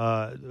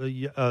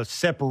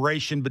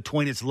separation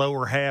between his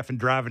lower half and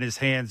driving his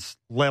hands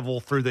level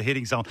through the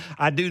hitting zone.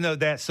 I do know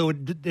that, so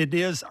it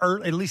is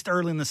early, at least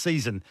early in the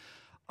season.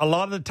 A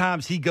lot of the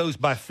times he goes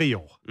by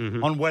feel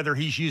on whether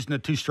he's using a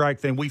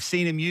 2-strike thing. We've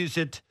seen him use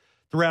it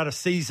throughout a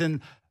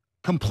season.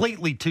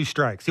 Completely 2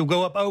 strikes. He'll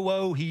go up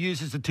 0-0. He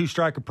uses the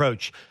 2-strike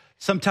approach.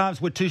 Sometimes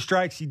with 2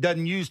 strikes, he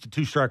doesn't use the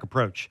 2-strike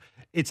approach.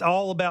 It's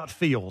all about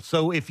feel.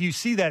 So if you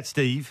see that,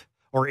 Steve,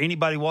 or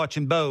anybody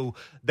watching Bo,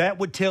 that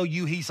would tell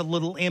you he's a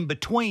little in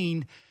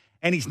between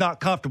and he's not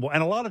comfortable.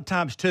 And a lot of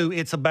times, too,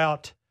 it's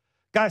about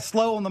guys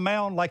slow on the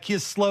mound, like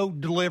his slow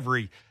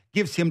delivery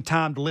gives him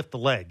time to lift the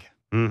leg.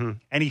 Mm-hmm.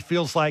 And he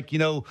feels like,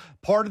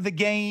 part of the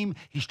game,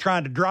 he's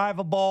trying to drive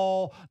a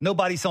ball.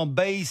 Nobody's on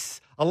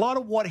base. A lot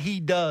of what he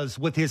does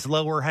with his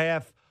lower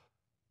half,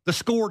 the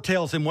score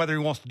tells him whether he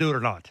wants to do it or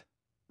not.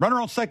 Runner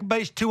on second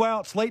base, 2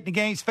 outs, late in the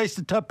game, he's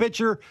facing a tough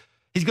pitcher.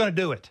 He's going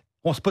to do it.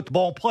 Wants to put the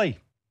ball in play.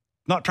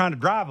 Not trying to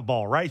drive a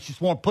ball, right? He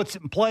just puts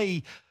it in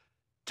play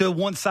to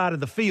one side of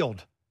the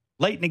field.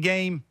 Late in the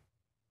game,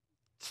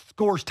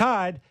 score's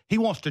tied. He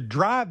wants to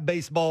drive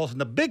baseballs in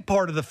the big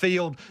part of the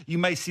field. You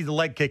may see the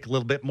leg kick a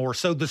little bit more.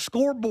 So the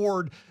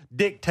scoreboard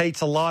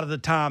dictates a lot of the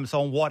times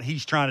on what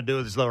he's trying to do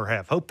with his lower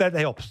half. Hope that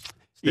helps.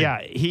 Steve.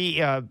 Yeah,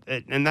 he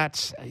and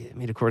that's.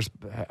 Of course,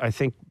 I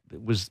think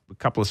it was a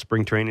couple of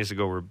spring trainings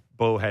ago where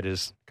Bo had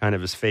his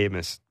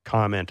famous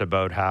comment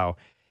about how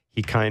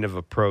he kind of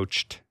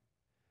approached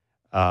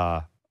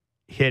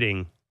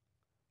hitting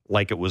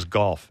like it was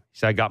golf. He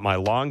said, "I got my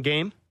long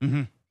game." Mm-hmm.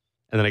 And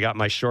then I got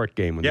my short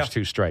game when there's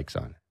 2 strikes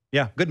on it.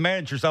 Yeah, good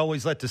managers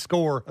always let the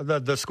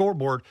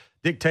scoreboard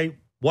dictate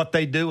what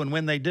they do and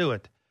when they do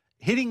it.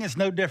 Hitting is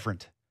no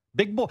different.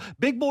 Big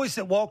boys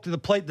that walk to the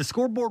plate, the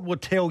scoreboard will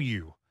tell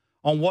you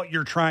on what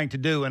you're trying to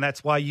do, and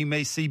that's why you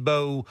may see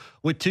Bo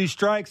with 2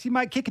 strikes. He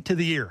might kick it to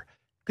the ear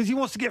because he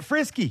wants to get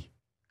frisky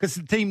because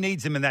the team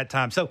needs him in that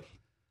time. So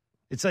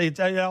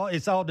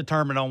It's all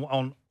determined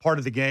on part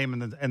of the game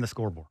and the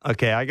scoreboard.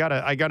 Okay, I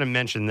gotta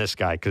mention this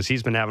guy because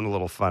he's been having a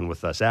little fun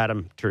with us.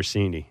 Adam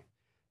Tersini.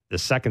 The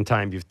second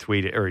time you've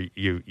tweeted or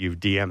you've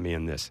DM'd me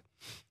in this,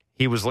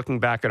 he was looking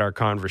back at our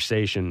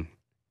conversation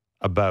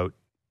about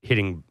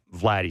hitting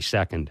Vladdy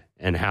second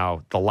and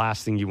how the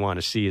last thing you want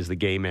to see is the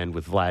game end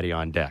with Vladdy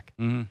on deck.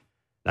 Mm-hmm.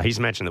 Now,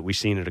 he's mentioned that we've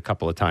seen it a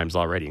couple of times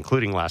already,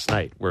 including last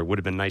night, where it would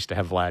have been nice to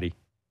have Vladdy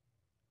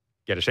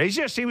get a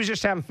shot. He was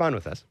just having fun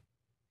with us.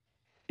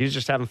 He was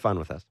just having fun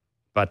with us.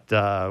 But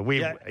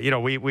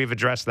we've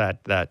addressed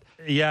that.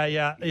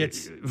 Yeah.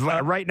 It's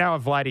right now.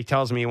 If Vladdy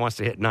tells me he wants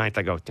to hit ninth,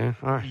 I go, all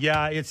right.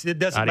 Yeah, it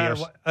doesn't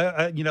Adios.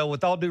 matter.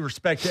 With all due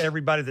respect to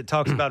everybody that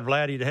talks about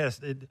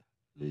Vladdy,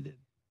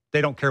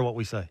 they don't care what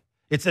we say.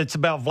 It's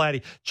about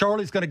Vladdy.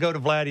 Charlie's going to go to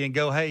Vladdy and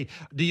go, hey,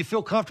 do you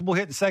feel comfortable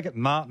hitting second?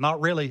 Not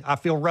really. I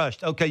feel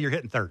rushed. Okay, you're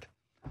hitting third.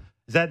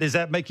 Does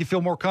that make you feel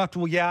more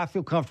comfortable? Yeah, I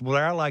feel comfortable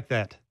there. I like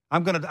that.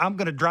 I'm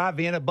gonna drive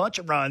in a bunch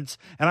of runs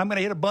and I'm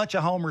gonna hit a bunch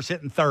of homers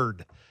hitting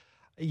third.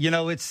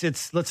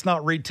 It's let's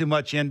not read too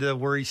much into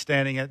where he's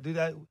standing at.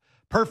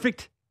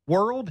 Perfect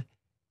world.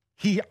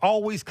 He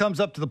always comes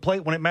up to the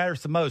plate when it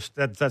matters the most.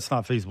 That's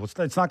not feasible.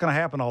 It's not going to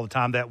happen all the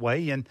time that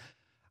way. And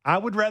I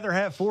would rather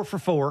have 4 for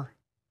 4,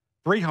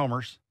 3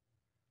 homers,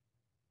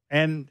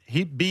 and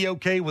he'd be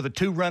okay with a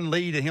 2-run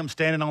lead and him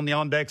standing on the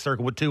on-deck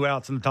circle with 2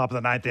 outs in the top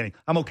of the 9th inning.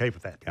 I'm okay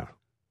with that.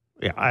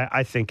 Yeah.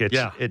 I think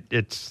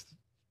it's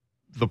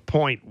the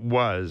point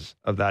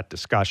of that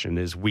discussion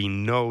is we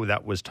know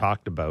that was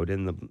talked about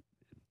in the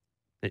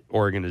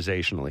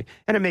organizationally,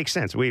 and it makes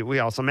sense. We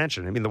also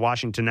mentioned, the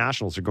Washington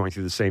Nationals are going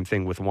through the same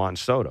thing with Juan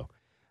Soto,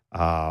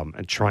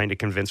 and trying to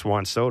convince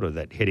Juan Soto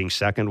that hitting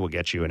second will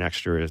get you an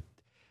extra.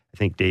 I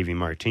think Davey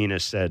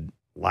Martinez said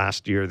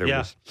last year there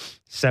was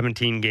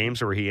 17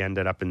 games where he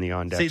ended up in the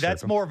on-deck. See,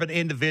 that's more of an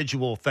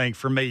individual thing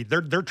for me.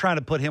 They're trying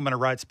to put him in the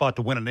right spot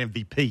to win an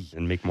MVP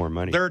and make more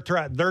money. They're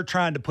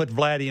trying to put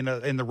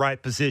Vladdy in the right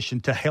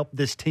position to help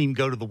this team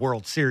go to the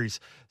World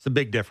Series. It's a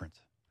big difference.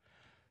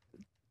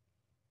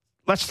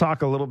 Let's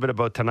talk a little bit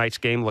about tonight's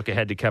game. Look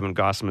ahead to Kevin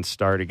Gausman's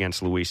start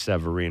against Luis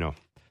Severino.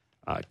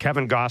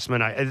 Kevin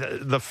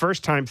Gausman, the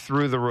first time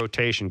through the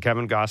rotation,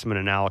 Kevin Gausman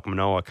and Alek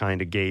Manoah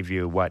kind of gave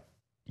you what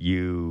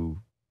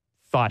you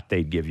thought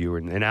they'd give you.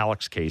 In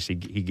Alec's case, he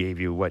gave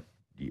you what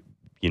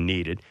you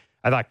needed.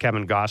 I thought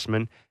Kevin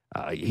Gausman,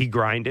 he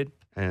grinded.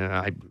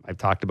 I've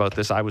talked about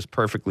this. I was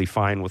perfectly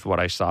fine with what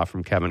I saw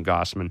from Kevin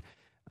Gausman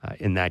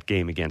in that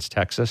game against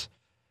Texas.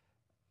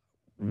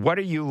 What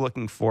are you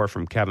looking for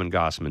from Kevin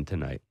Gausman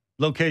tonight?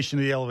 Location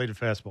of the elevated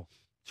fastball.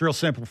 It's real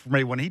simple for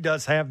me. When he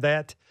does have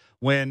that,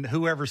 when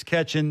whoever's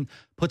catching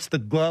puts the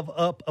glove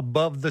up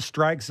above the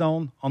strike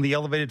zone on the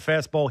elevated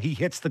fastball, he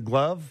hits the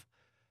glove.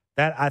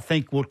 That, I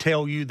think, will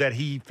tell you that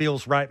he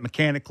feels right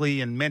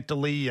mechanically and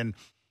mentally, and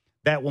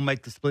that will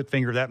make the split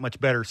finger that much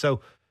better.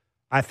 So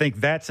I think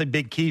that's a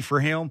big key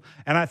for him.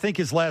 And I think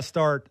his last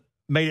start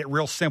made it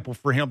real simple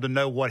for him to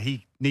know what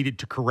he needed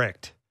to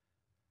correct.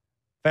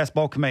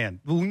 Fastball command.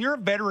 When you're a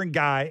veteran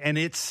guy and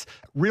it's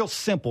real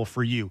simple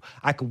for you,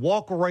 I could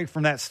walk away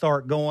from that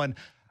start going,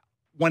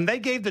 when they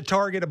gave the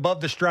target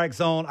above the strike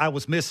zone, I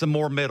was missing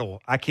more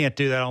middle. I can't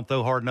do that. I don't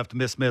throw hard enough to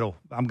miss middle.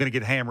 I'm going to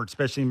get hammered,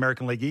 especially in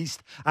American League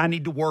East. I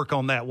need to work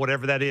on that,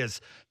 whatever that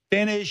is.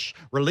 Finish,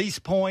 release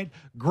point,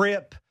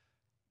 grip,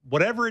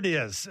 whatever it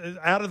is,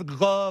 out of the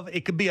glove.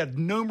 It could be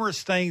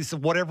numerous things,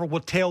 whatever will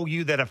tell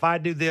you that if I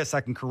do this, I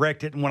can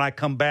correct it. And when I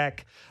come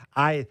back,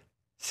 I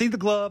see the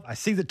glove, I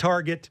see the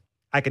target,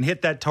 I can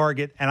hit that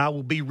target, and I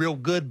will be real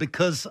good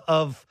because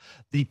of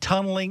the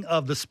tunneling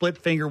of the split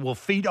finger will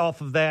feed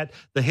off of that.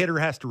 The hitter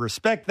has to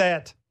respect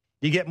that.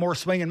 You get more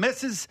swing and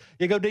misses,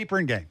 you go deeper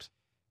in games.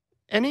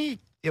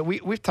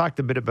 We've talked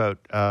a bit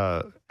about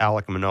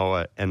Alek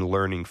Manoah and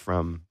learning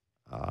from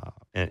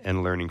Kevin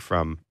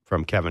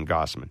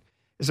Gausman.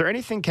 Is there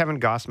anything Kevin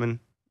Gausman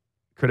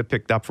could have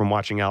picked up from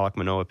watching Alek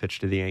Manoah pitch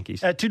to the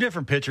Yankees? 2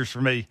 different pitchers for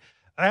me.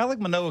 Alek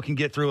Manoah can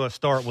get through a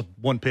start with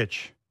 1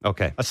 pitch.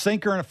 Okay. A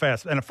sinker and a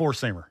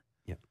 4-seamer.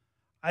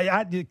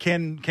 Yeah.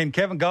 Can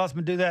Kevin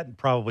Gausman do that?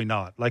 Probably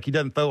not. Like, he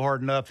doesn't throw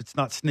hard enough. It's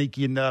not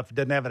sneaky enough. It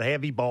doesn't have a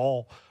heavy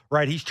ball,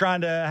 right? He's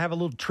trying to have a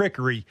little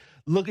trickery.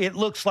 It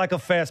looks like a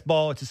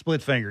fastball. It's a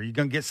split finger. You're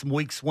going to get some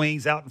weak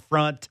swings out in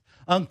front.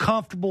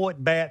 Uncomfortable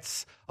at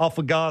bats off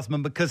of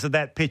Gausman because of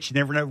that pitch. You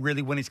never know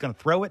really when he's going to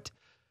throw it.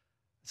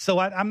 So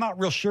I'm not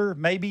real sure.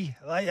 Maybe.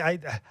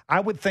 I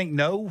would think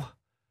no.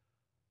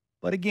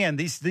 But again,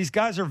 these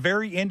guys are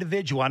very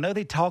individual. I know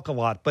they talk a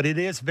lot, but it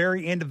is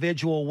very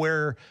individual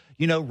where,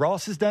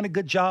 Ross has done a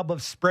good job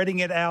of spreading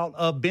it out,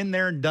 of been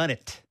there and done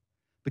it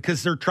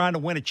because they're trying to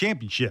win a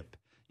championship.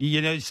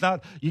 It's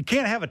not, you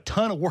can't have a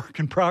ton of work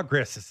in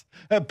progresses.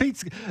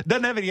 Pete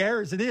doesn't have any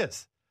errors. It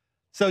is.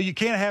 So you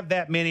can't have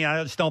that many.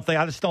 I just don't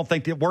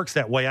think it works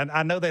that way.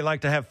 I know they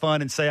like to have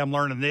fun and say, I'm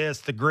learning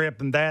this, the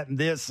grip and that and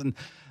this. And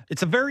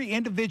it's a very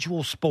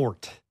individual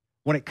sport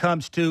when it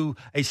comes to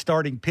a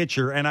starting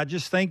pitcher. And I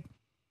just think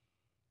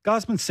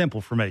Gausman's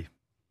simple for me.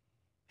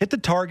 Hit the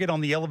target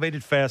on the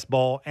elevated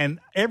fastball, and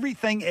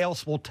everything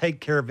else will take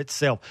care of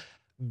itself.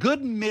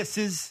 good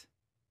misses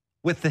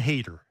with the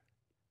heater.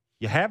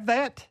 You have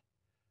that,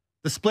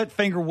 the split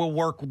finger will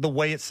work the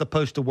way it's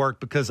supposed to work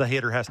because the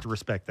hitter has to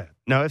respect that.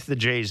 Now, if the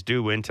Jays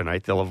do win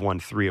tonight, they'll have won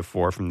 3 of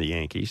 4 from the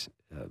Yankees.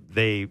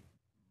 They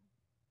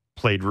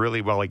played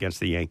really well against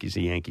the Yankees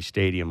at Yankee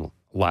Stadium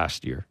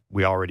last year.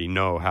 We already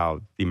know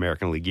how the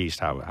American League East,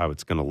 how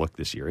it's going to look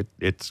this year.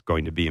 It's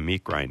going to be a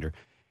meat grinder.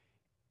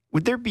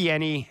 Would there be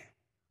any,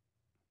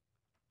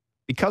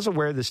 because of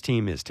where this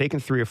team is, taking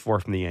 3 or 4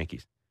 from the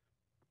Yankees,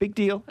 big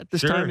deal at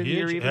this time of the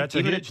year, even at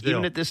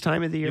this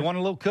time of the year? You want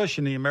a little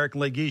cushion in the American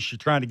League East. You're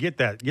trying to get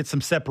that. Get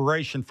some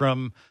separation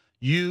from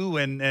you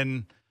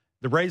and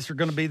the Rays are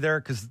going to be there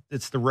because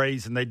it's the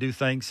Rays and they do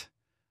things.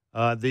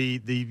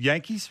 The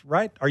Yankees,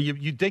 right?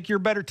 You think you're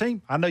a better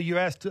team? I know you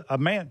asked a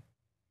man,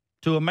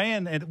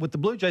 and with the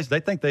Blue Jays,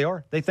 they think they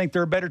are. They think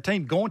they're a better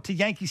team. Going to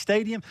Yankee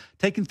Stadium,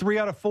 taking 3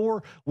 out of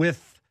 4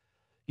 with,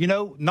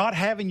 not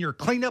having your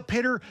cleanup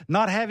hitter,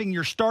 not having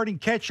your starting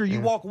catcher. You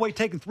walk away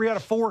taking 3 out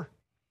of 4.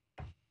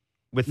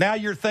 Now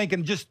you're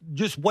thinking,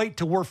 just wait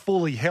till we're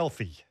fully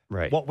healthy,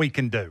 right? What we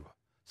can do.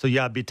 So,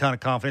 yeah, it'd be a ton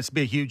of confidence. It'd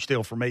be a huge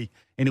deal for me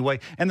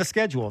anyway. And the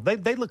schedule.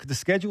 They look at the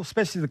schedule,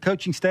 especially the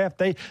coaching staff.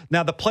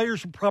 Now, the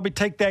players will probably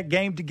take that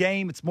game to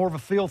game. It's more of a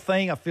feel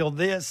thing. I feel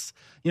this.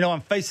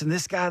 I'm facing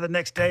this guy the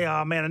next day.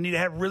 Oh, man, I need to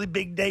have a really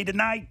big day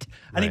tonight.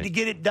 I need to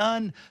get it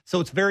done. So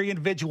it's very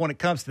individual when it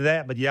comes to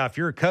that. But, yeah, if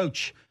you're a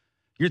coach,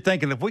 you're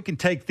thinking if we can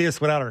take this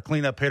without our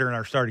cleanup hitter and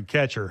our starting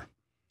catcher,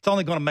 it's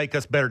only going to make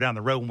us better down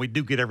the road when we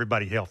do get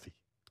everybody healthy.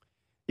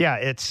 Yeah,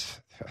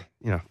 it's,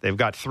 they've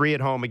got 3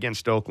 at home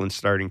against Oakland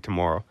starting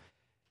tomorrow.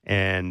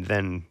 And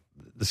then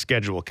the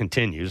schedule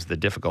continues. The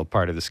difficult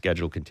part of the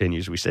schedule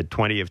continues. We said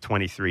 20 of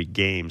 23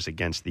 games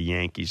against the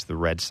Yankees, the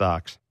Red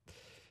Sox,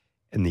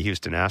 and the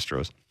Houston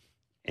Astros.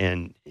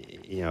 And,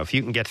 if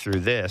you can get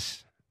through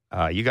this,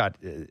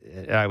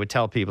 I would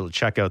tell people to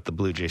check out the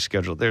Blue Jays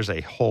schedule. There's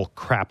a whole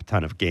crap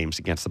ton of games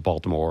against the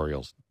Baltimore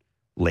Orioles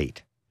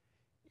late.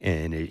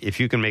 And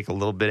if you can make a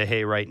little bit of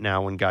hay right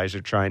now when guys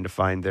are trying to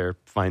find their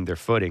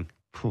footing.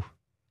 Whew.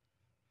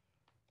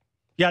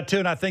 Yeah, too,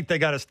 and I think they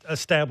got to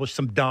establish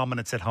some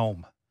dominance at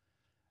home.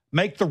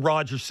 Make the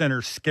Rogers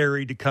Center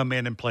scary to come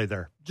in and play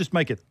there. Just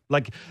make it.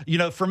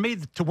 For me,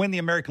 to win the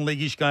American League,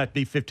 you're going to have to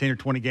be 15 or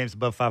 20 games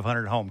above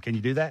 500 at home. Can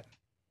you do that?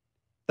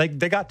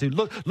 They got to.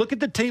 Look at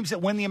the teams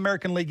that win the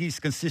American League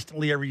East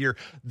consistently every year.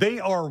 They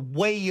are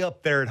way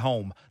up there at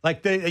home.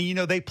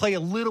 They play a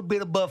little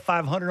bit above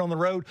 500 on the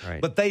road,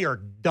 but they are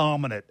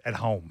dominant at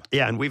home.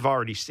 Yeah, and we've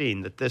already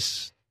seen that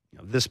this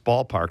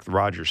ballpark, the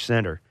Rogers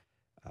Center,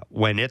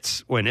 when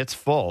it's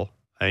full,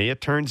 it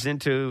turns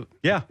into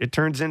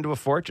a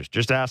fortress.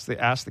 Just ask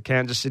the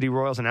Kansas City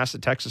Royals and ask the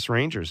Texas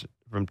Rangers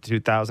from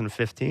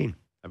 2015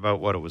 about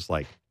what it was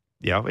like.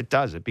 It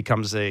does. It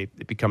becomes a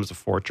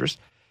fortress.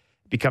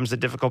 Becomes a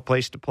difficult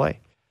place to play.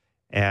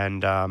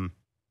 And, it'll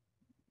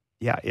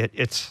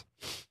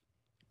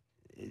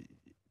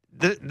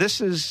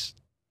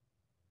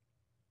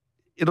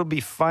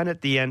be fun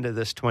at the end of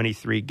this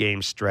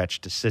 23-game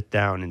stretch to sit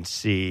down and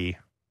see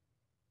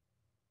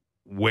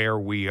where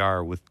we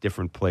are with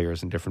different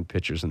players and different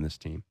pitchers in this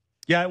team.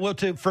 Yeah, well,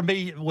 for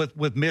me,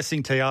 with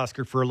missing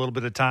Teoscar for a little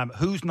bit of time,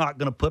 who's not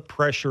going to put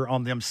pressure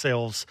on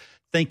themselves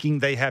thinking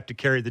they have to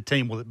carry the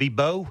team? Will it be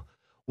Bo?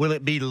 Will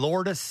it be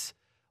Lourdes?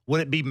 Would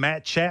it be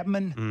Matt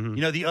Chapman?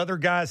 Mm-hmm. The other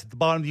guys at the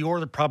bottom of the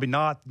order, probably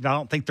not. I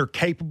don't think they're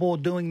capable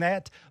of doing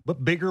that.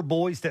 But bigger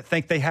boys that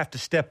think they have to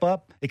step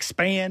up,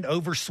 expand,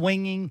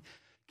 overswinging,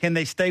 can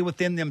they stay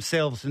within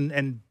themselves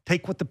and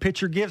take what the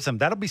pitcher gives them?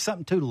 That'll be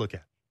something, too, to look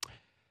at.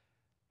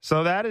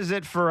 So that is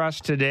it for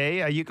us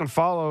today. You can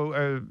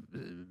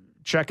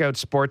check out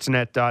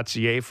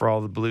sportsnet.ca for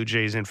all the Blue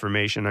Jays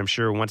information. I'm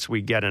sure once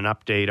we get an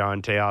update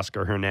on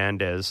Teoscar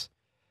Hernandez,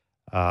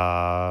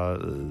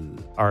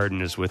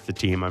 Arden is with the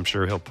team. I'm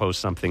sure he'll post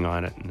something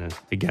on it. And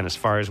again, as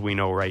far as we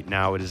know right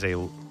now, it is a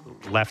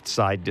left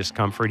side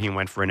discomfort. He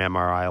went for an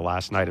MRI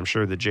last night. I'm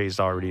sure the Jays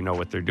already know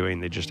what they're doing.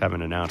 They just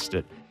haven't announced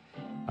it.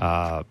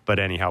 But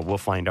anyhow, we'll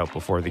find out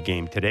before the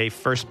game today.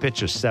 First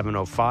pitch is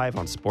 7:05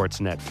 on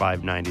Sportsnet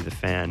 590 The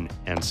Fan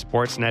and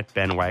Sportsnet.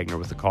 Ben Wagner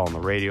with the call on the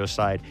radio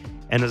side.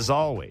 And as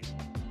always,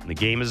 when the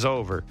game is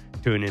over,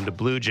 tune into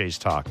Blue Jays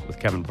Talk with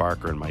Kevin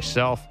Barker and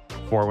myself.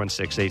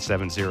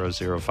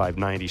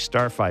 416-870-0590,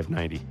 star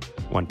 590,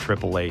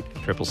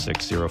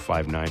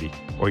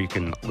 1-888-666-0590. Or you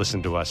can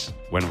listen to us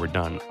when we're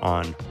done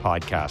on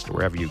podcast,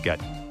 wherever you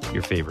get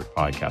your favorite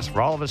podcast.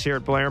 For all of us here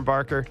at Blair and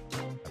Barker,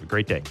 have a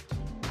great day.